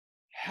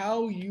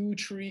 How you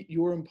treat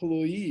your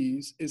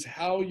employees is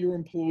how your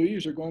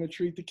employees are going to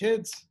treat the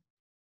kids.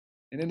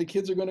 And then the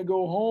kids are going to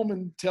go home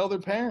and tell their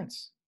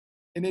parents.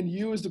 And then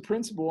you as the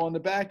principal on the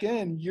back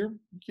end, you're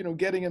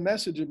getting a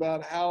message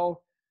about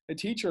how a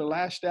teacher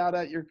lashed out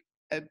at your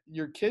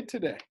kid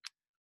today.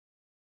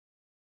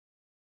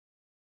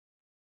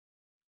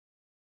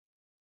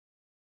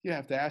 You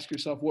have to ask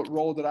yourself, what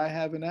role did I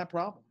have in that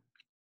problem?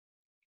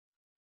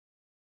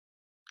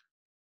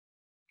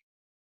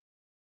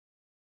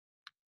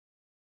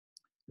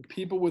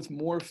 People with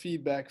more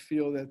feedback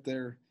feel that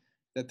they're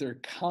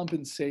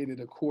compensated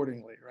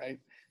accordingly, right?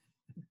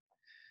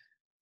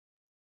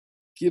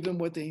 Give them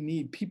what they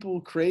need.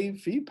 People crave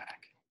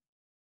feedback,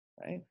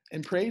 right?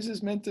 And praise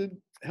is meant to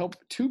help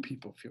two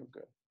people feel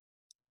good.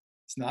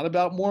 It's not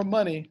about more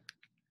money,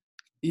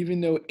 even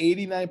though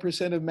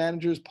 89% of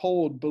managers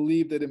polled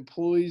believe that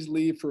employees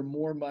leave for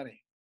more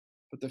money.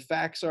 But the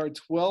facts are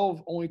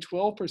only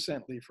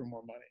 12% leave for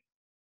more money.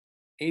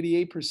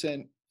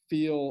 88%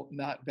 feel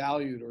not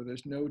valued, or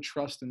there's no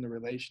trust in the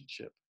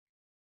relationship.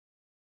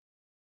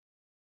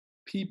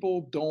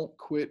 People don't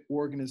quit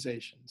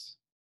organizations.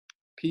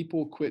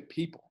 People quit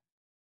people.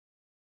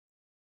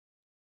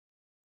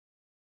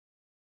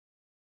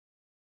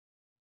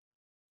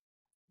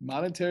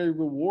 Monetary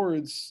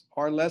rewards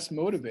are less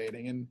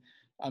motivating. And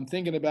I'm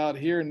thinking about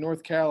here in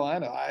North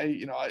Carolina,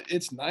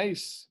 it's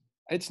nice.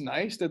 It's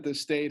nice that the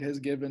state has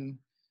given,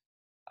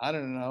 I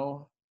don't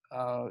know,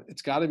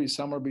 it's got to be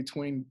somewhere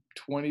between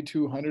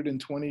 $2,200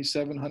 and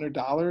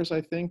 $2,700,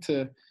 I think,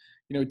 to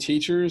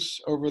teachers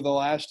over the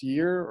last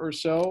year or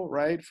so,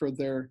 right, for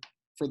their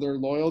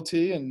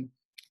loyalty. And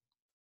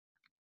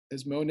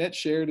as Monette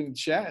shared in the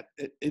chat,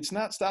 it's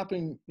not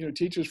stopping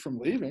teachers from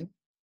leaving.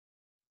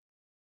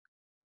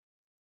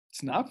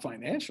 It's not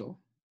financial,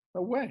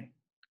 no way,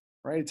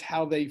 right? It's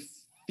how they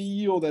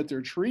feel that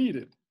they're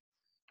treated,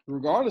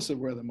 regardless of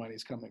where the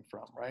money's coming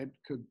from, right?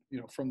 Could,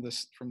 from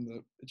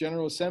the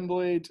General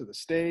Assembly to the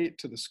state,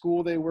 to the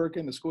school they work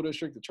in, the school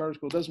district, the charter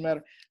school, doesn't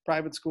matter,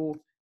 private school.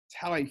 It's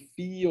how I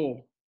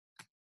feel.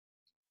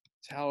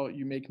 It's how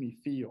you make me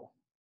feel.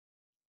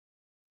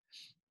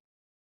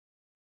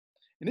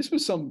 And this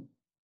was some,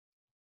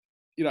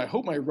 I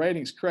hope my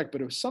writing's correct, but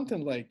it was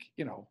something like,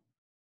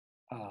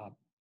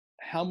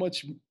 how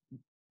much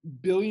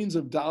billions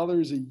of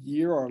dollars a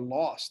year are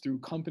lost through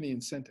company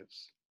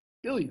incentives.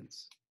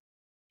 Billions.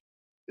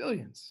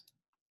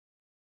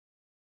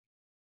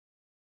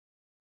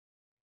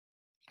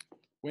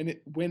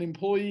 When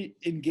employee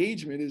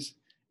engagement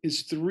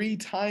is 3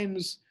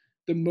 times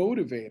the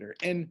motivator,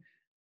 and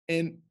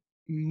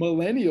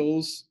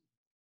millennials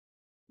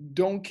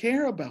don't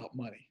care about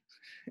money.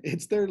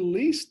 It's their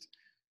least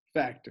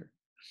factor.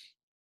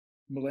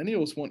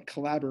 Millennials want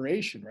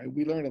collaboration, right?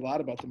 We learned a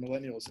lot about the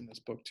millennials in this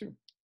book too.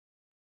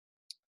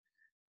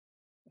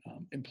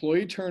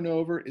 Employee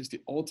turnover is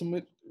the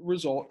ultimate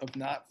result of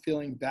not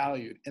feeling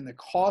valued. And the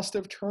cost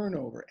of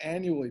turnover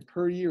annually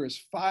per year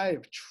is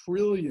 $5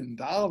 trillion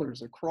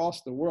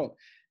across the world.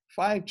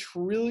 $5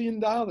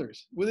 trillion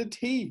with a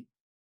T.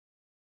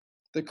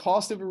 The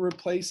cost of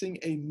replacing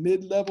a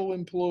mid-level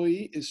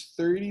employee is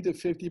 30 to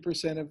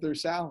 50% of their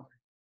salary.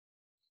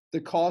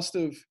 The cost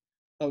of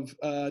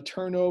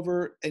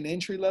turnover an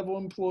entry-level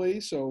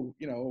employee, so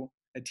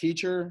a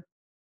teacher,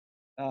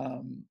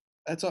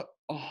 that's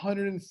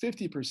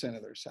 150%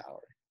 of their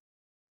salary.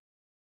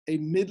 A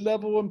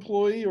mid-level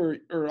employee, or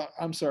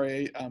I'm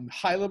sorry, a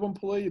high-level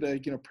employee,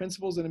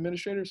 principals and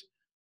administrators,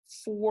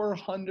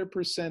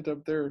 400%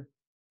 of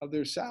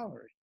their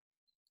salary.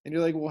 And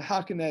you're like, well,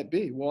 how can that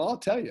be? Well, I'll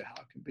tell you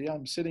how it can be.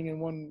 I'm sitting in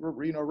one,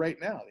 right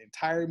now. The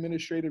entire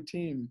administrative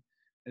team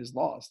is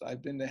lost.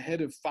 I've been the head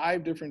of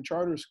 5 different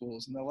charter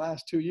schools in the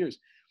last 2 years,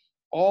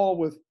 all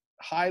with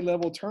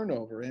high-level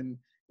turnover. And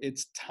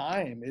it's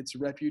time, it's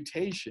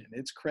reputation,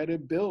 it's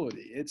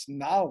credibility, it's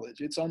knowledge,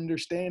 it's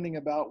understanding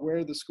about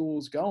where the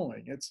school's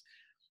going.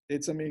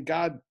 I mean,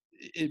 God,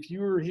 if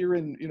you're here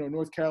in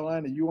North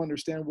Carolina, you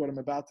understand what I'm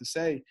about to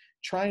say.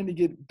 Trying to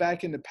get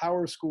back into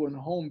Power School and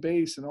home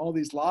base and all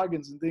these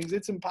logins and things,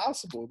 it's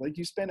impossible. Like,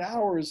 you spend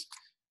hours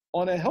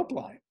on a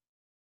helpline.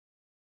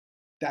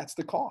 That's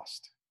the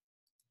cost.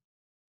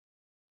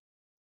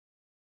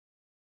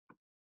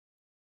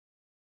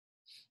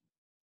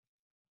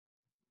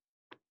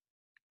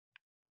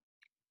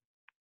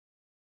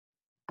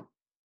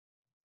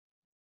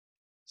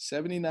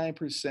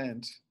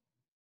 %79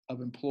 of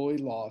employee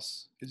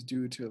loss is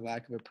due to a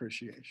lack of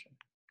appreciation.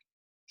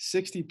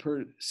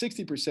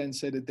 60%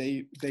 said that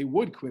they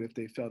would quit if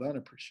they felt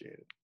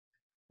unappreciated.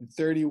 And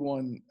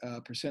 31%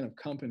 of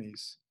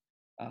companies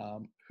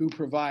who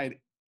provide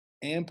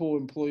ample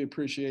employee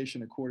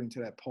appreciation, according to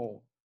that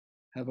poll,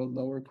 have a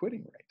lower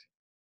quitting rate.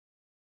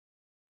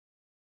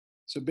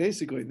 So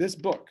basically, this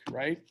book,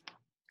 right,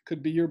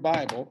 could be your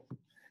Bible.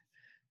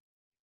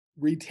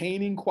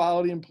 Retaining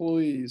quality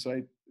employees,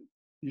 right?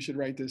 You should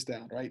write this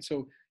down, right?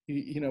 So,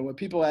 when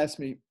people ask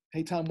me,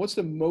 hey, Tom, what's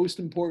the most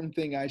important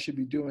thing I should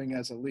be doing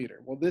as a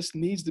leader? Well, this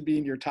needs to be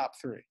in your top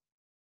 3.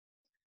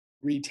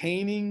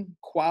 Retaining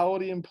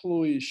quality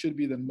employees should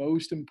be the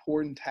most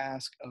important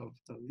task of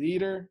the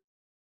leader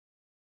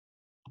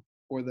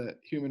or the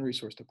human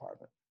resource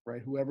department,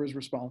 right? Whoever is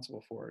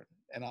responsible for it.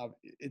 And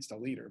it's the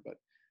leader, but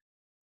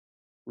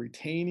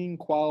retaining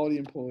quality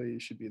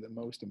employees should be the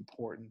most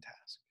important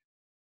task.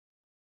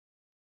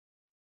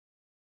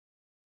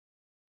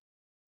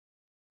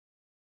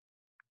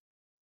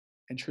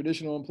 And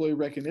traditional employee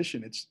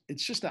recognition, it's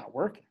just not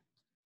working,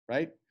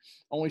 right?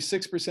 Only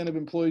 6% of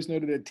employees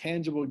noted that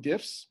tangible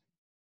gifts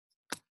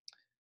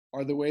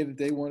are the way that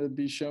they want to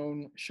be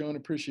shown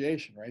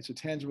appreciation, right? So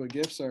tangible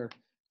gifts are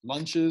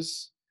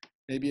lunches,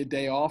 maybe a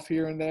day off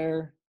here and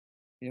there,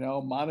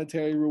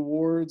 monetary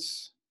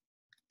rewards,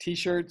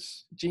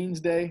 t-shirts,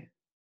 jeans day,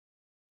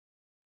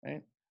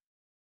 right?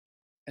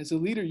 As a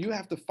leader, you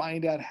have to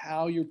find out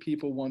how your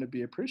people want to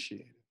be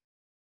appreciated.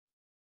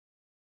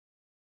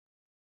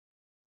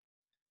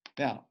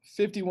 Now,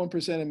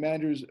 51% of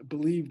managers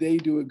believe they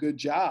do a good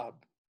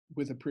job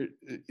with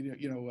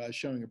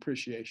showing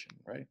appreciation,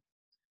 right?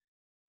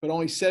 But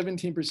only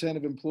 17%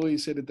 of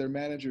employees said that their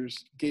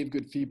managers gave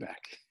good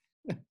feedback,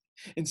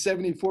 and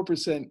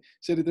 74%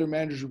 said that their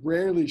managers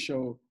rarely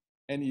show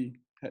any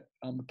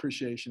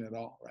appreciation at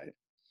all, right?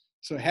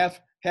 So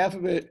half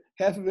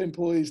of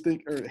employees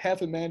think, or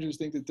half of managers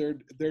think that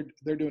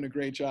they're doing a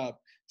great job.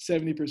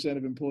 70%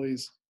 of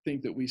employees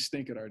think that we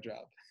stink at our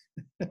job.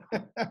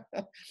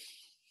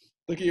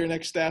 Look at your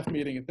next staff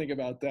meeting and think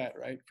about that,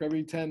 right? For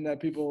every 10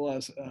 people,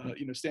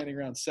 standing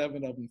around,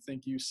 7 of them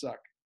think you suck.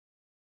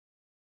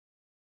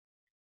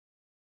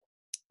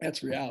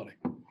 That's reality,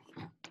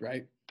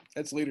 right?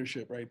 That's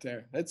leadership right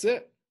there. That's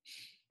it.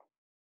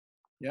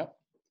 Yep.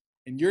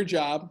 And your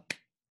job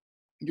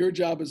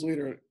as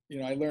leader,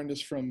 I learned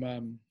this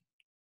from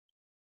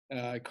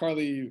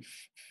Carly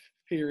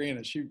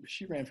Fiorina.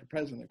 She ran for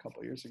president a couple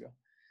of years ago.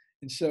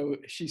 And so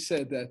she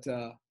said that,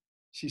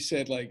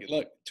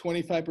 look,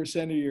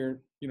 25% of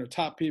your,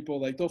 top people,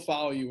 like, they'll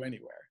follow you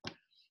anywhere.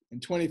 And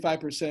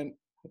 25%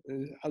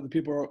 of the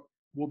people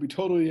will be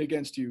totally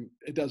against you.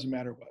 It doesn't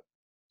matter what.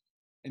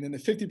 And then the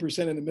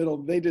 50% in the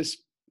middle,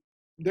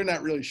 they're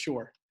not really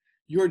sure.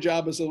 Your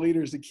job as a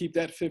leader is to keep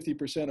that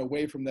 50%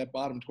 away from that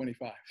bottom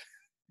 25.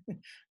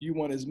 You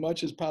want as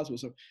much as possible.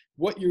 So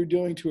what you're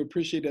doing to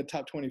appreciate that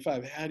top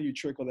 25, how do you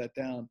trickle that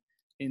down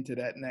into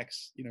that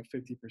next,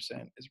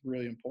 50% is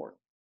really important.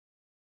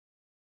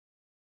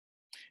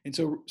 And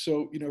so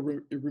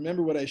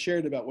remember what I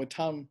shared about what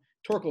Tom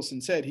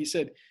Torkelson said. He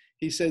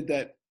said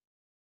that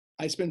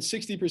I spend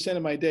 60%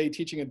 of my day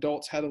teaching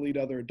adults how to lead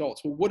other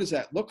adults. Well, what does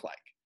that look like?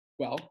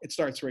 Well, it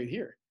starts right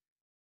here,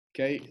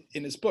 okay?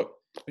 In his book,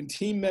 when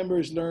team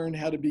members learn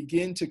how to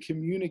begin to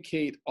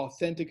communicate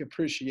authentic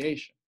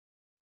appreciation,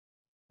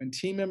 when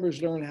team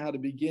members learn how to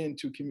begin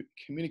to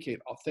communicate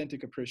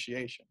authentic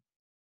appreciation.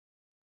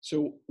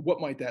 So what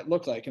might that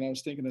look like? And I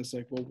was thinking, it's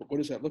like, well, what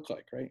does that look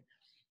like, right?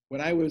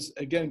 When I was,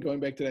 again, going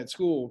back to that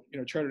school,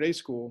 charter day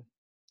school,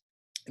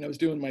 and I was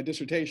doing my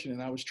dissertation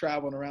and I was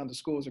traveling around to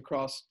schools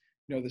across,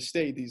 the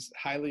state, these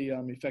highly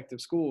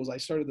effective schools, I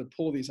started to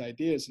pull these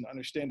ideas and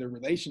understand their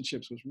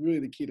relationships was really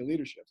the key to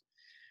leadership.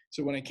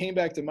 So when I came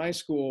back to my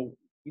school,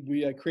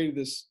 we created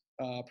this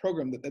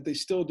program that they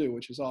still do,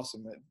 which is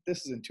awesome.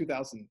 This is in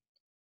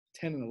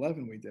 2010 and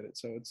 11 we did it.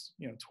 So it's,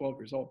 12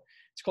 years old.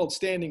 It's called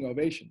Standing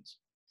Ovations.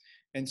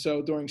 And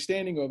so during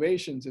Standing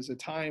Ovations is a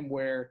time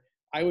where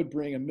I would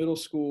bring a middle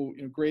school,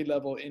 grade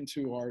level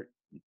into our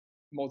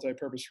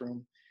multi-purpose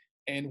room,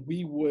 and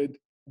we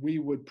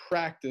would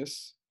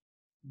practice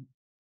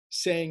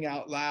saying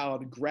out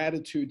loud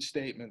gratitude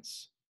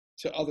statements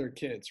to other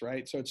kids,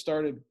 right? So it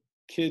started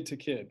kid to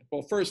kid.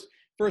 Well, first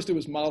it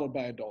was modeled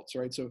by adults,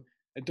 right? So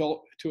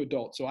adult to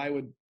adult. So I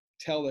would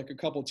tell like a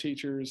couple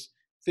teachers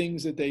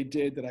things that they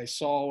did that I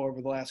saw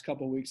over the last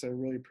couple of weeks that I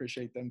really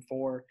appreciate them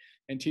for,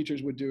 and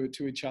teachers would do it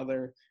to each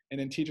other, and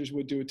then teachers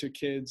would do it to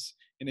kids,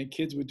 and then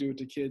kids would do it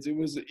to kids. It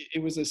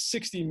was a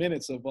 60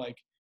 minutes of like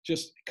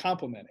just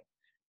complimenting.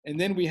 And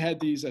then we had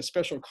these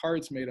special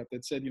cards made up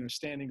that said,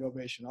 standing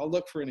ovation. I'll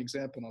look for an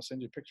example and I'll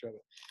send you a picture of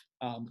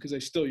it because I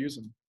still use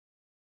them.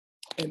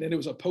 And then it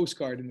was a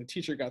postcard, and the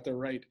teacher got to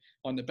write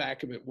on the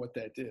back of it what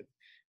that did.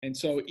 And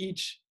so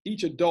each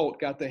adult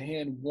got to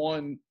hand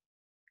one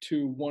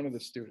to one of the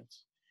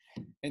students.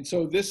 And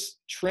so this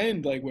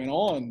trend like went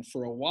on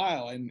for a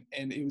while, and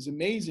it was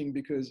amazing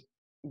because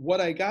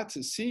what I got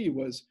to see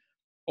was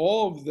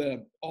all of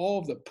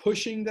the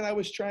pushing that I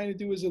was trying to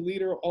do as a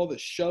leader, all the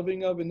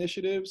shoving of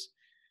initiatives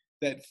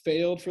that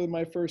failed for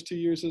my first 2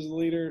 years as a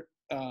leader,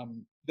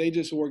 they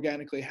just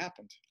organically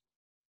happened.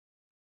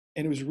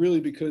 And it was really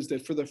because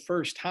that for the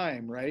first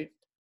time, right,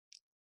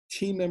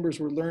 team members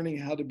were learning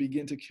how to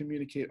begin to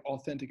communicate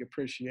authentic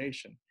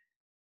appreciation.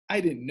 I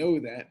didn't know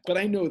that, but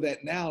I know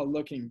that now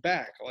looking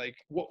back, like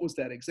what was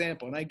that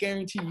example? And I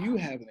guarantee you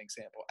have an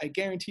example. I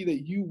guarantee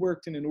that you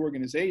worked in an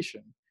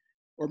organization,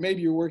 or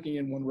maybe you're working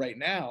in one right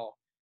now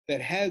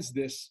that has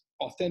this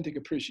authentic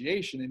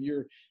appreciation, and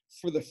you're,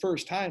 for the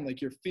first time,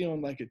 like you're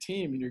feeling like a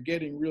team and you're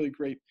getting really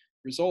great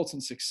results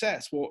and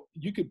success. Well,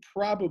 you could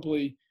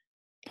probably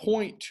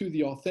point to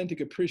the authentic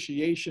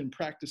appreciation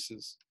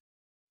practices,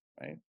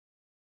 right?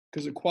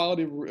 Because the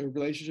quality of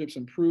relationships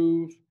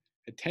improve,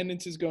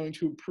 attendance is going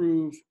to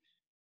improve,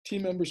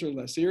 team members are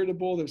less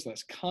irritable, there's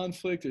less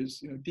conflict,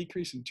 there's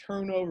decrease in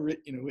turnover,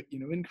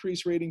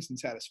 increased ratings and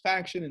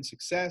satisfaction and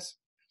success,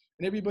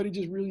 and everybody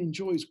just really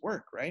enjoys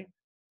work, right?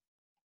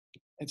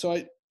 And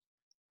so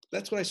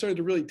that's what I started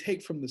to really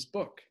take from this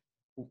book,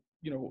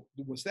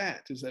 is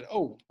that,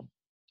 oh,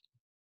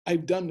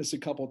 I've done this a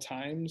couple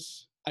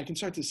times. I can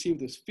start to see what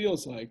this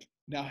feels like.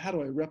 Now, how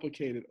do I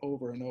replicate it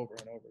over and over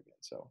and over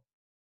again? So,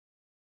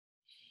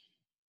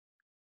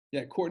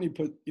 yeah, Courtney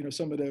put,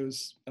 some of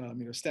those,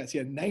 stats. He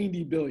had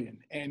 90 billion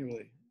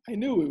annually. I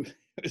knew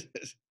it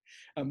was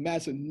a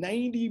massive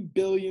 $90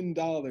 billion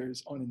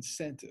on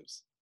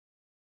incentives.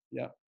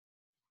 Yeah,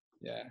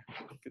 yeah,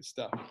 good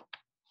stuff.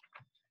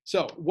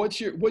 So what's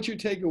your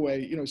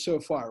takeaway, so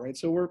far, right?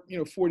 So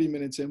we're, 40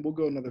 minutes in, we'll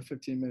go another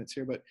 15 minutes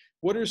here, but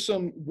what's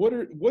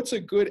a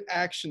good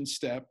action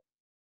step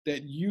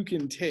that you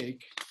can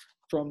take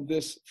from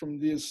these,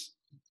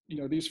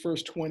 these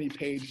first 20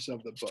 pages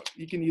of the book?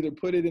 You can either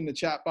put it in the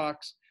chat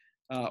box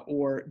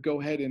or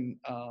go ahead and,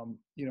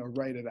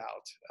 write it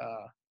out.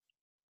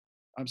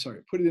 I'm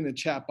sorry, put it in the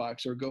chat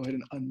box or go ahead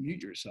and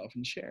unmute yourself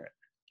and share it.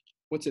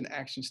 What's an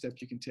action step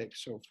you can take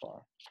so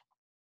far?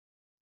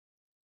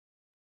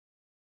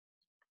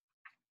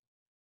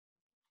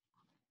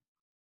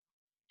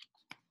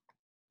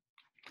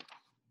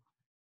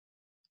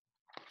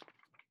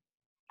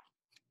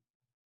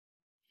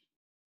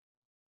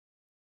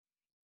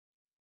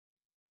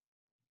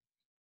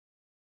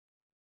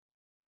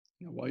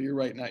 While you're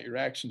writing out your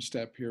action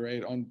step here,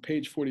 right, on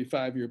page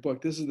 45 of your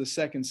book, this is the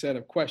second set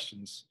of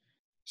questions.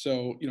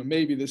 So,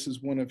 maybe this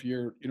is one of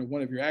your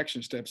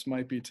action steps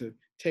might be to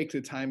take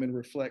the time and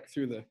reflect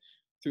through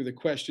the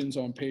questions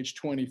on page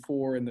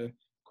 24 and the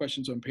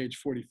questions on page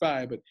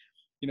 45. But,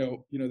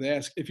 they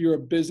ask, if you're a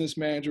business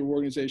manager or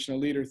organizational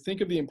leader,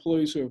 think of the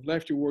employees who have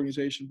left your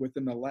organization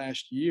within the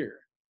last year.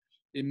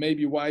 It may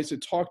be wise to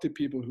talk to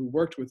people who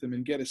worked with them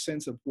and get a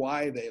sense of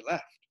why they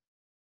left.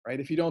 Right?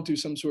 If you don't do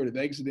some sort of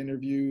exit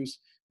interviews,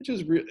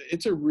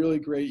 it's a really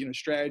great,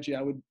 strategy.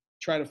 I would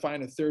try to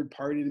find a third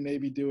party to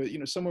maybe do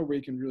it, somewhere where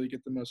you can really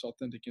get the most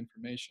authentic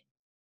information.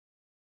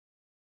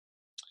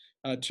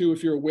 2,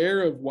 if you're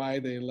aware of why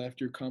they left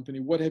your company,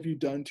 what have you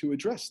done to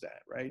address that,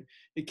 right?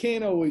 It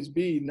can't always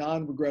be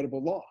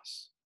non-regrettable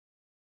loss.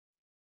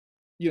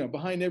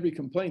 Behind every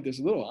complaint, there's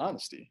a little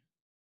honesty.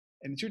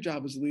 And it's your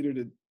job as a leader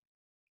to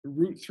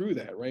root through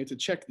that, right? To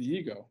check the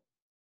ego.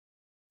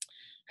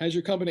 Has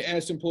your company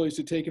asked employees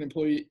to take an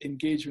employee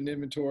engagement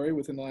inventory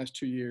within the last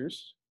 2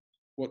 years?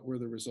 What were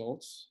the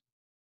results?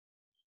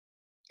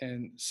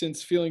 And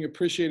since feeling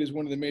appreciated is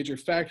one of the major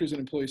factors in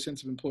employees'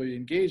 sense of employee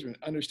engagement,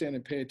 understand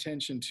and pay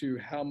attention to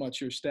how much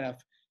your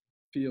staff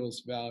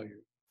feels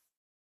valued.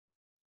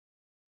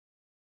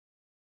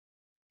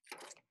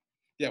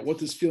 Yeah, what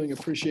does feeling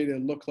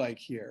appreciated look like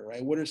here,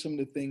 right? What are some of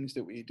the things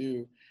that we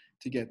do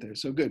to get there?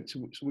 So good.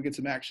 So we get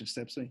some action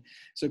steps.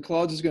 So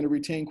Claude is going to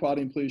retain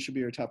quality employees should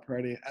be our top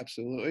priority.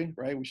 Absolutely,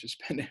 right? We should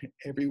spend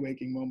every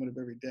waking moment of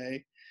every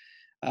day.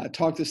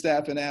 Talk to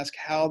staff and ask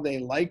how they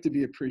like to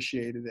be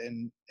appreciated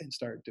and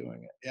start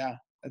doing it. Yeah,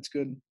 that's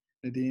good,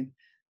 Nadine.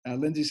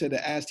 Lindsay said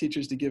to ask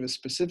teachers to give a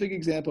specific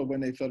example of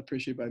when they felt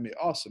appreciated by me.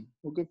 Awesome.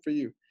 Well, good for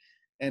you.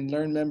 And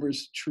learn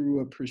members' true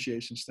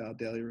appreciation style,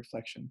 daily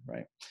reflection,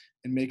 right?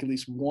 And make at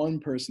least one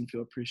person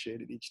feel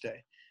appreciated each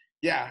day.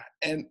 Yeah,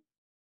 and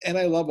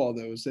I love all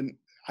those. And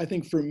I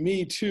think for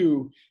me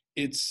too,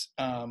 it's,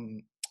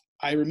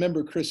 I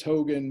remember Chris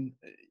Hogan,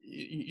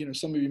 you know,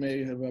 some of you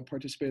may have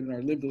participated in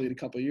our Live to Lead a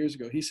couple of years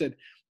ago. He said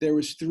there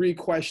was 3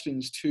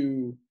 questions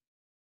to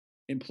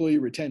employee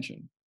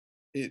retention.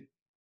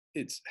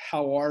 It's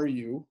how are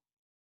you,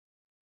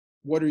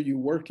 what are you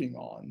working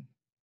on,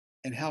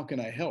 and how can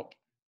I help?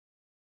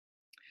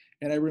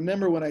 And I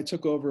remember when I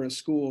took over a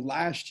school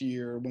last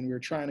year when we were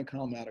trying to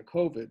come out of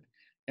COVID,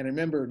 and I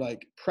remember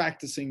like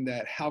practicing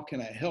that, how can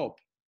I help?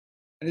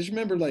 And I just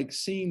remember like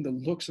seeing the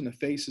looks on the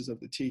faces of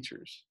the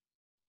teachers.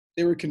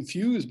 They were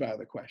confused by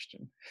the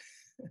question.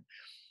 And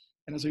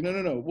I was like, no,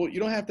 no, no. Well, you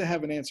don't have to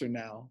have an answer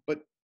now, but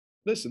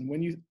listen,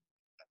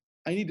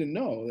 I need to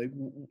know, like,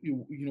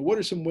 you know, what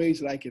are some ways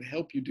that I can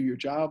help you do your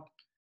job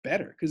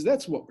better? Because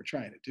that's what we're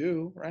trying to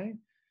do, right?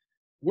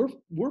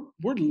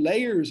 We're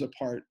layers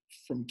apart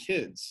from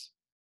kids.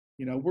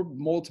 You know, we're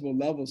multiple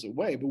levels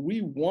away, but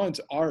we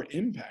want our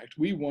impact.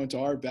 We want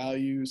our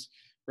values,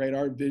 right?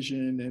 Our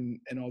vision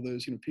and all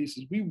those, you know,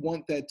 pieces. We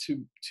want that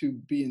to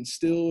be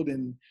instilled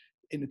in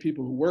the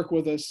people who work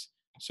with us,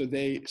 so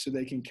they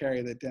can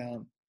carry that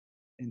down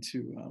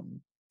into,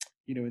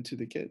 you know, into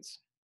the kids.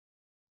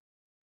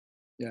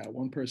 Yeah,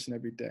 one person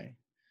every day.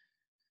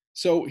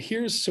 So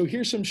here's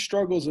some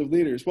struggles of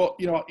leaders. Well,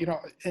 you know,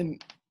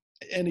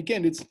 and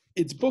again,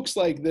 it's books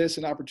like this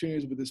and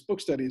opportunities with this book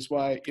study is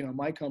why, you know,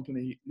 my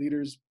company,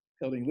 Leaders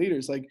Building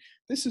Leaders, like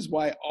this is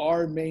why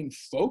our main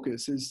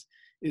focus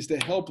is to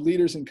help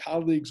leaders and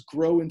colleagues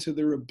grow into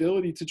their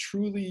ability to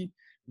truly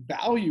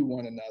value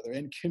one another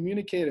and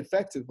communicate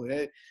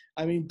effectively.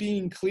 I mean,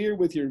 being clear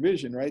with your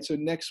vision, right? So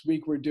next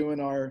week we're doing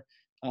our,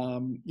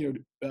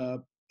 you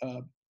know,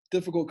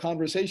 difficult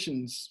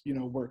conversations, you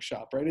know,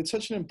 workshop, right? It's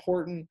such an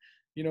important,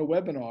 you know,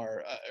 webinar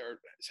or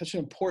such an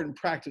important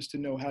practice to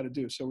know how to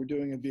do. So we're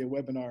doing it via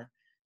webinar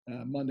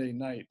Monday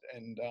night,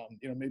 and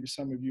you know, maybe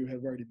some of you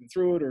have already been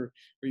through it or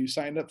you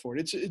signed up for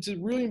it. It's a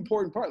really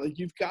important part. Like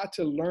you've got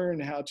to learn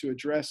how to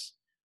address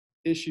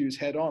issues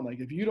head on. Like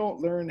if you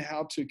don't learn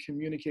how to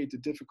communicate to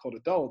difficult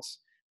adults,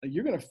 like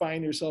you're going to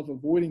find yourself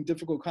avoiding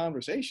difficult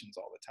conversations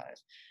all the time,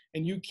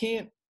 and you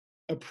can't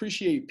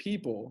appreciate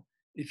people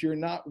if you're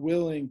not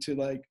willing to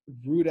like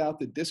root out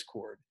the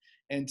discord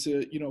and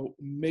to, you know,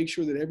 make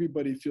sure that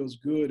everybody feels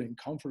good and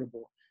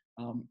comfortable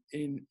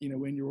in, you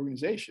know, in your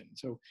organization.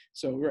 So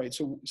right.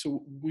 So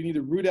we need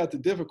to root out the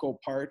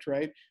difficult part,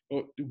 right?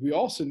 But we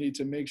also need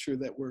to make sure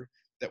that we're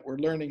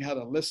learning how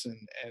to listen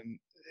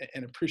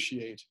and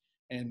appreciate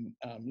and,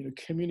 you know,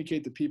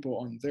 communicate to people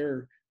on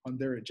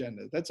their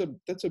agenda. That's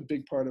a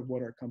big part of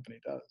what our company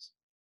does.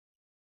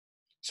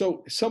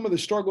 So some of the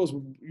struggles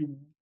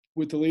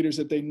with the leaders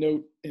that they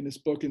note in this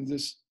book and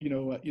this, you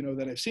know,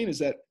 that I've seen is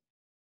that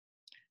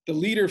the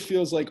leader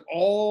feels like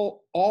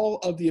all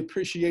of the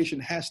appreciation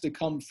has to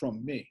come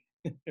from me,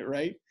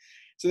 right?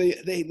 So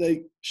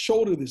they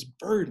shoulder this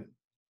burden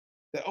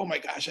that, oh my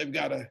gosh, I've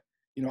got to,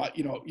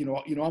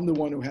 I'm the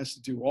one who has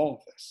to do all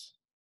of this.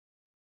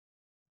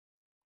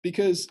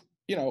 Because,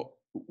 you know,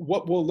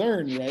 what we'll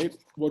learn, right?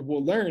 What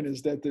we'll learn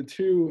is that the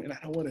two, and I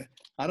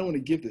don't want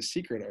to give the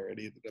secret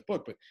already of the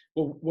book, but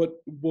what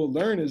we'll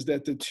learn is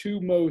that the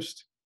two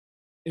most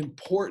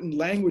important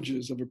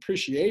languages of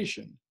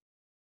appreciation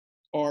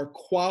are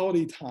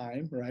quality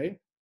time, right?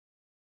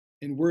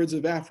 And words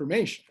of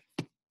affirmation.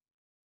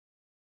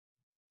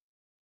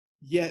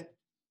 Yet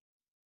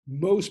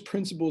most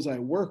principals I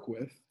work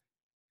with,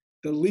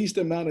 the least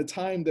amount of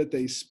time that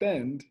they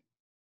spend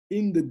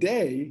in the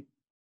day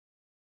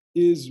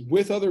is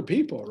with other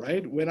people,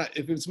 right?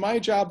 If it's my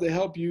job to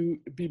help you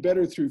be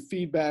better through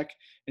feedback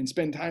and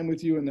spend time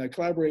with you and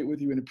collaborate with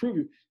you and improve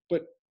you,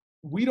 but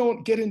we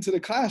don't get into the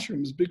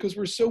classrooms because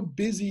we're so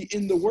busy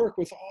in the work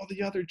with all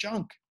the other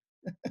junk.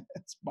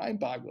 It's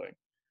mind-boggling.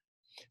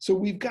 So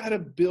we've got to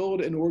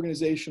build an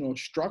organizational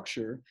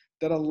structure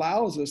that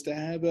allows us to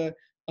have a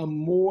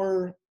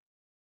more,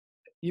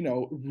 you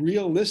know,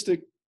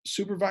 realistic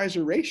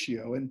supervisor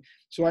ratio. And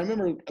so I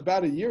remember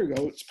about a year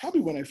ago, it's probably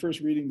when I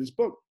first reading this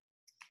book,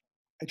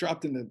 I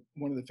dropped into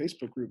one of the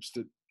Facebook groups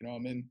that, you know,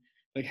 I'm in,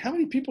 like, how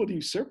many people do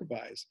you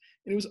supervise?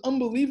 And it was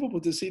unbelievable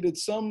to see that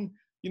some,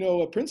 you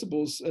know,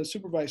 principals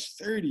supervise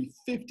 30,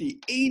 50,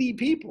 80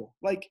 people.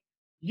 Like,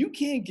 you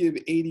can't give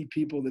 80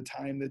 people the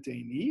time that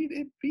they need.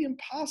 It'd be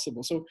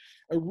impossible. So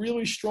a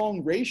really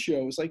strong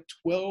ratio is like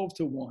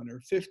 12-1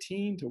 or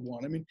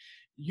 15-1. I mean,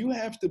 you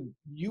have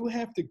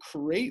to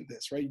create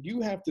this, right?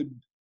 You have to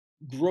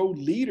grow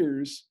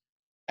leaders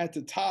at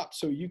the top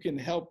so you can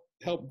help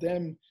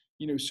them,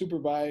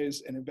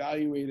 supervise and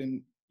evaluate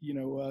and,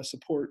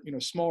 support,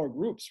 smaller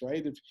groups,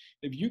 right?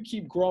 If you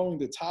keep growing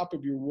the top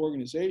of your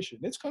organization,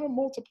 it's going to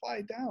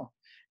multiply down.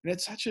 And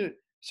it's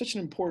such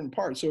an important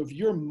part. So if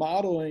you're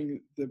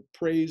modeling the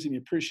praise and the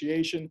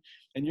appreciation,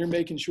 and you're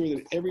making sure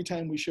that every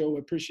time we show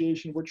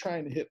appreciation, we're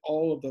trying to hit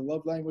all of the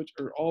love language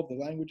or all of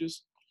the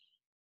languages,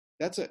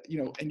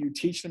 and you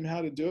teach them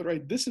how to do it,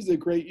 right? This is a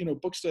great,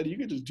 book study you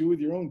could just do with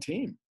your own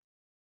team.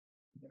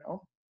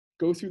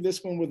 Go through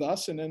this one with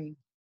us and then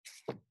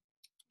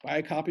buy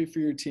a copy for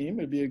your team.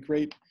 It'd be a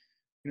great,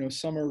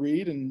 summer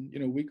read and,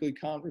 weekly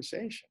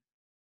conversation.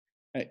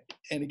 Right?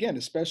 And again,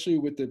 especially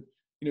with the,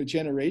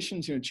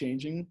 generations,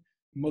 changing,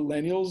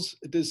 millennials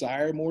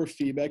desire more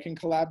feedback and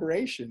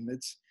collaboration.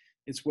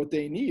 It's what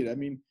they need. I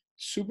mean,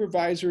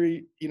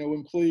 supervisory,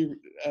 employee,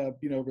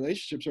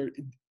 relationships are,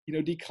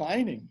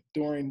 declining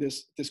during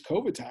this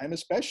COVID time,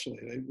 especially.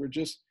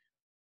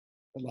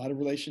 A lot of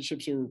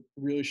relationships are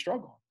really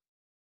struggling.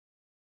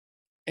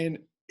 And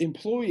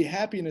employee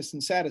happiness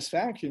and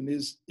satisfaction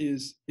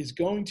is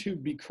going to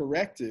be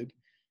corrected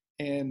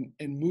and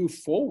move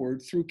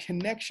forward through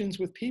connections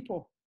with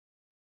people.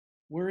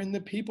 We're in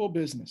the people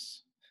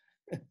business.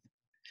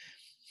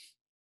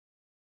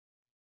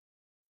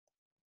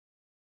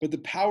 But the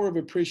power of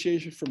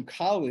appreciation from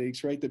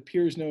colleagues, right, that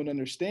peers know and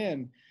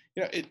understand,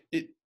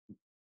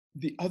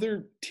 the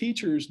other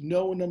teachers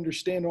know and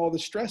understand all the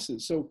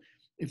stresses. So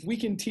if we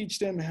can teach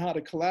them how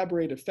to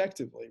collaborate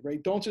effectively,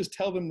 right, don't just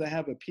tell them to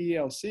have a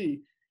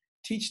PLC,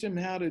 teach them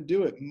how to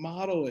do it,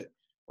 model it,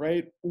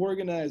 right,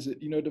 organize it,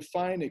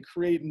 define it,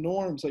 create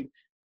norms, like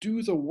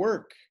do the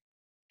work.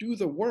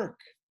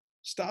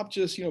 Stop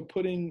just,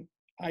 putting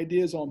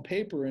ideas on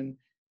paper and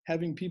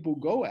having people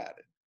go at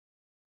it.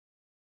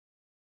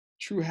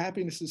 True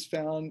happiness is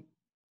found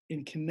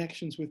in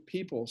connections with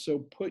people. So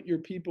put your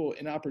people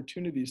in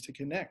opportunities to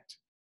connect.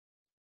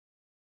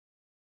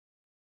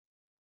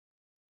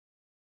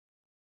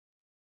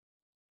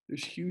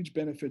 There's huge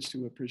benefits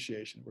to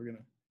appreciation. We're going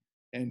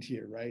to end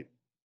here, right?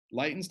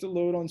 Lightens the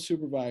load on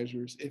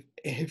supervisors if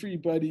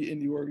everybody in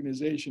the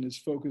organization is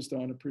focused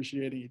on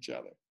appreciating each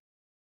other.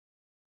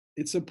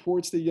 It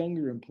supports the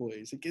younger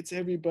employees. It gets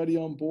everybody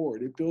on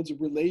board. It builds a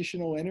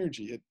relational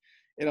energy.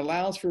 It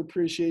allows for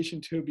appreciation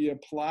to be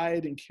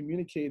applied and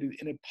communicated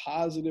in a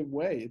positive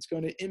way. It's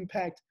going to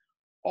impact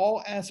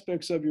all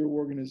aspects of your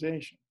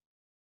organization.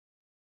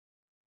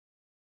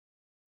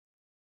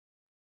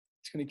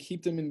 It's going to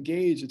keep them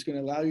engaged. It's going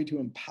to allow you to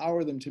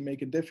empower them to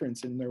make a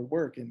difference in their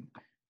work and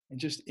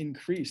just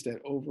increase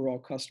that overall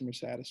customer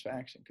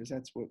satisfaction, because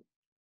that's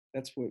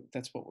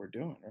what we're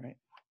doing, right?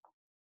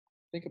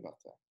 Think about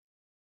that.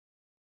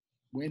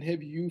 When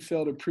have you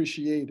felt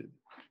appreciated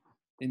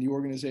in the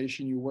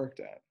organization you worked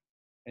at?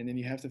 And then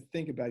you have to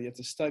think about it, you have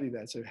to study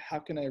that. So how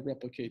can I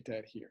replicate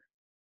that here,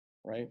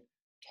 right?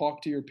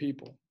 Talk to your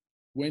people.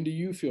 When do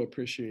you feel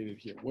appreciated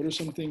here? What are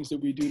some things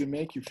that we do to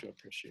make you feel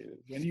appreciated?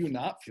 When do you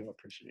not feel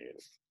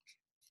appreciated?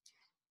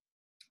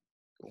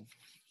 Cool.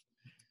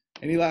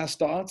 Any last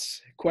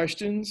thoughts,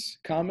 questions,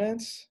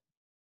 comments?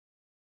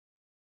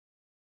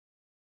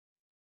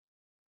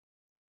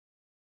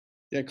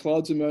 Yeah,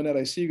 Claude Zimonette,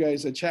 I see you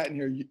guys chatting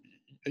here.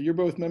 You're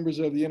both members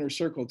of the Inner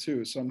Circle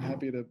too, so I'm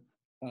happy to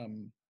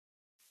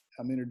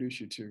introduce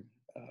you to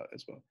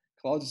as well.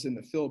 Claude is in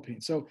the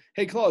Philippines. So,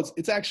 hey, Claude,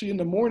 it's actually in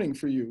the morning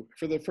for you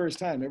for the first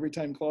time. Every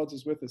time Claude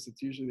is with us,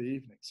 it's usually the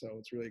evening. So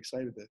it's really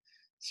excited to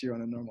see you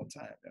on a normal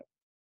time. Yep.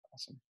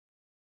 Awesome.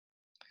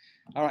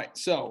 All right,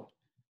 so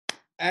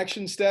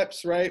action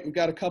steps, right? We've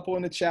got a couple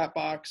in the chat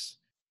box.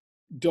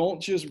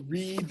 Don't just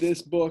read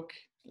this book,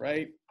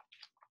 right?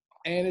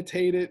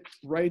 Annotate it,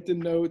 write the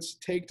notes,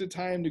 take the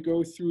time to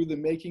go through the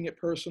making it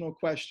personal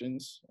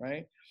questions,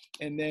 right?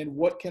 And then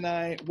what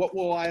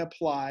will I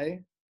apply,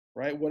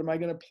 right? What am I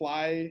going to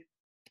apply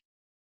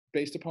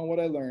based upon what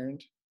I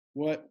learned?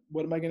 What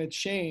am I going to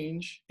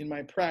change in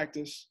my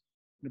practice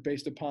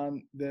based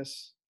upon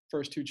this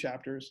first two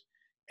chapters?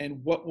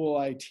 And what will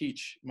I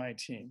teach my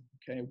team?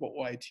 Okay, what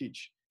will I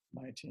teach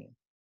my team?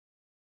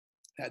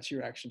 That's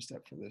your action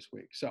step for this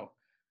week. So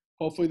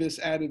hopefully this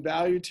added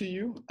value to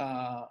you.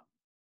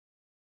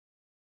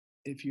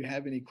 If you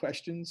have any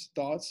questions,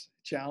 thoughts,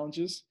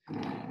 challenges,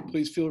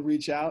 please feel free to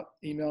reach out.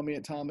 Email me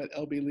at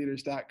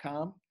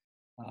tom@lbleaders.com.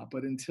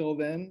 But until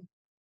then,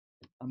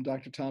 I'm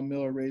Dr. Tom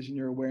Miller, raising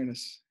your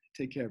awareness.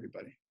 Take care,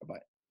 everybody. Bye-bye.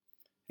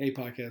 Hey,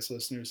 podcast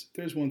listeners.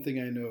 There's one thing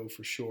I know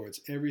for sure.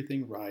 It's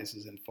everything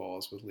rises and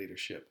falls with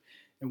leadership.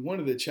 And one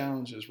of the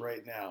challenges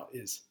right now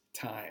is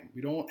time.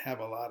 We don't have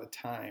a lot of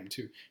time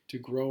to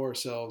grow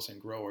ourselves and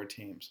grow our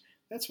teams.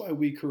 That's why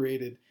we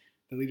created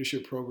the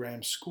leadership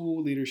program,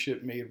 School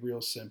Leadership Made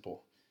Real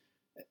Simple.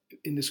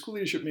 In the School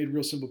Leadership Made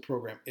Real Simple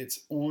program, it's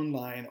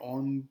online,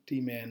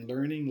 on-demand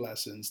learning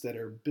lessons that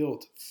are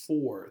built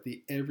for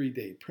the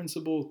everyday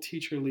principal,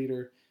 teacher,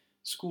 leader,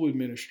 school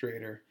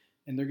administrator,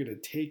 and they're going to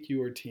take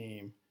your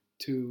team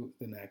to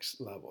the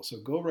next level. So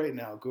go right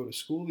now, go to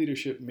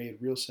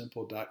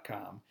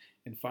schoolleadershipmaderealsimple.com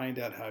and find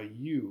out how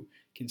you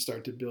can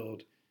start to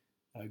build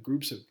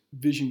groups of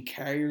vision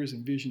carriers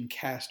and vision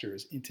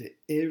casters into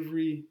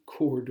every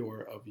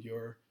corridor of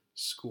your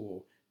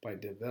school by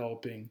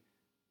developing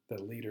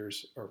the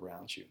leaders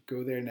around you.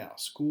 Go there now,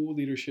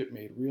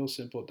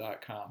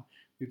 schoolleadershipmaderealsimple.com.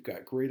 We've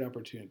got great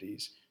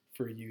opportunities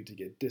for you to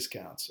get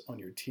discounts on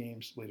your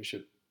team's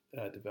leadership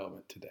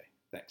development today.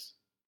 Thanks.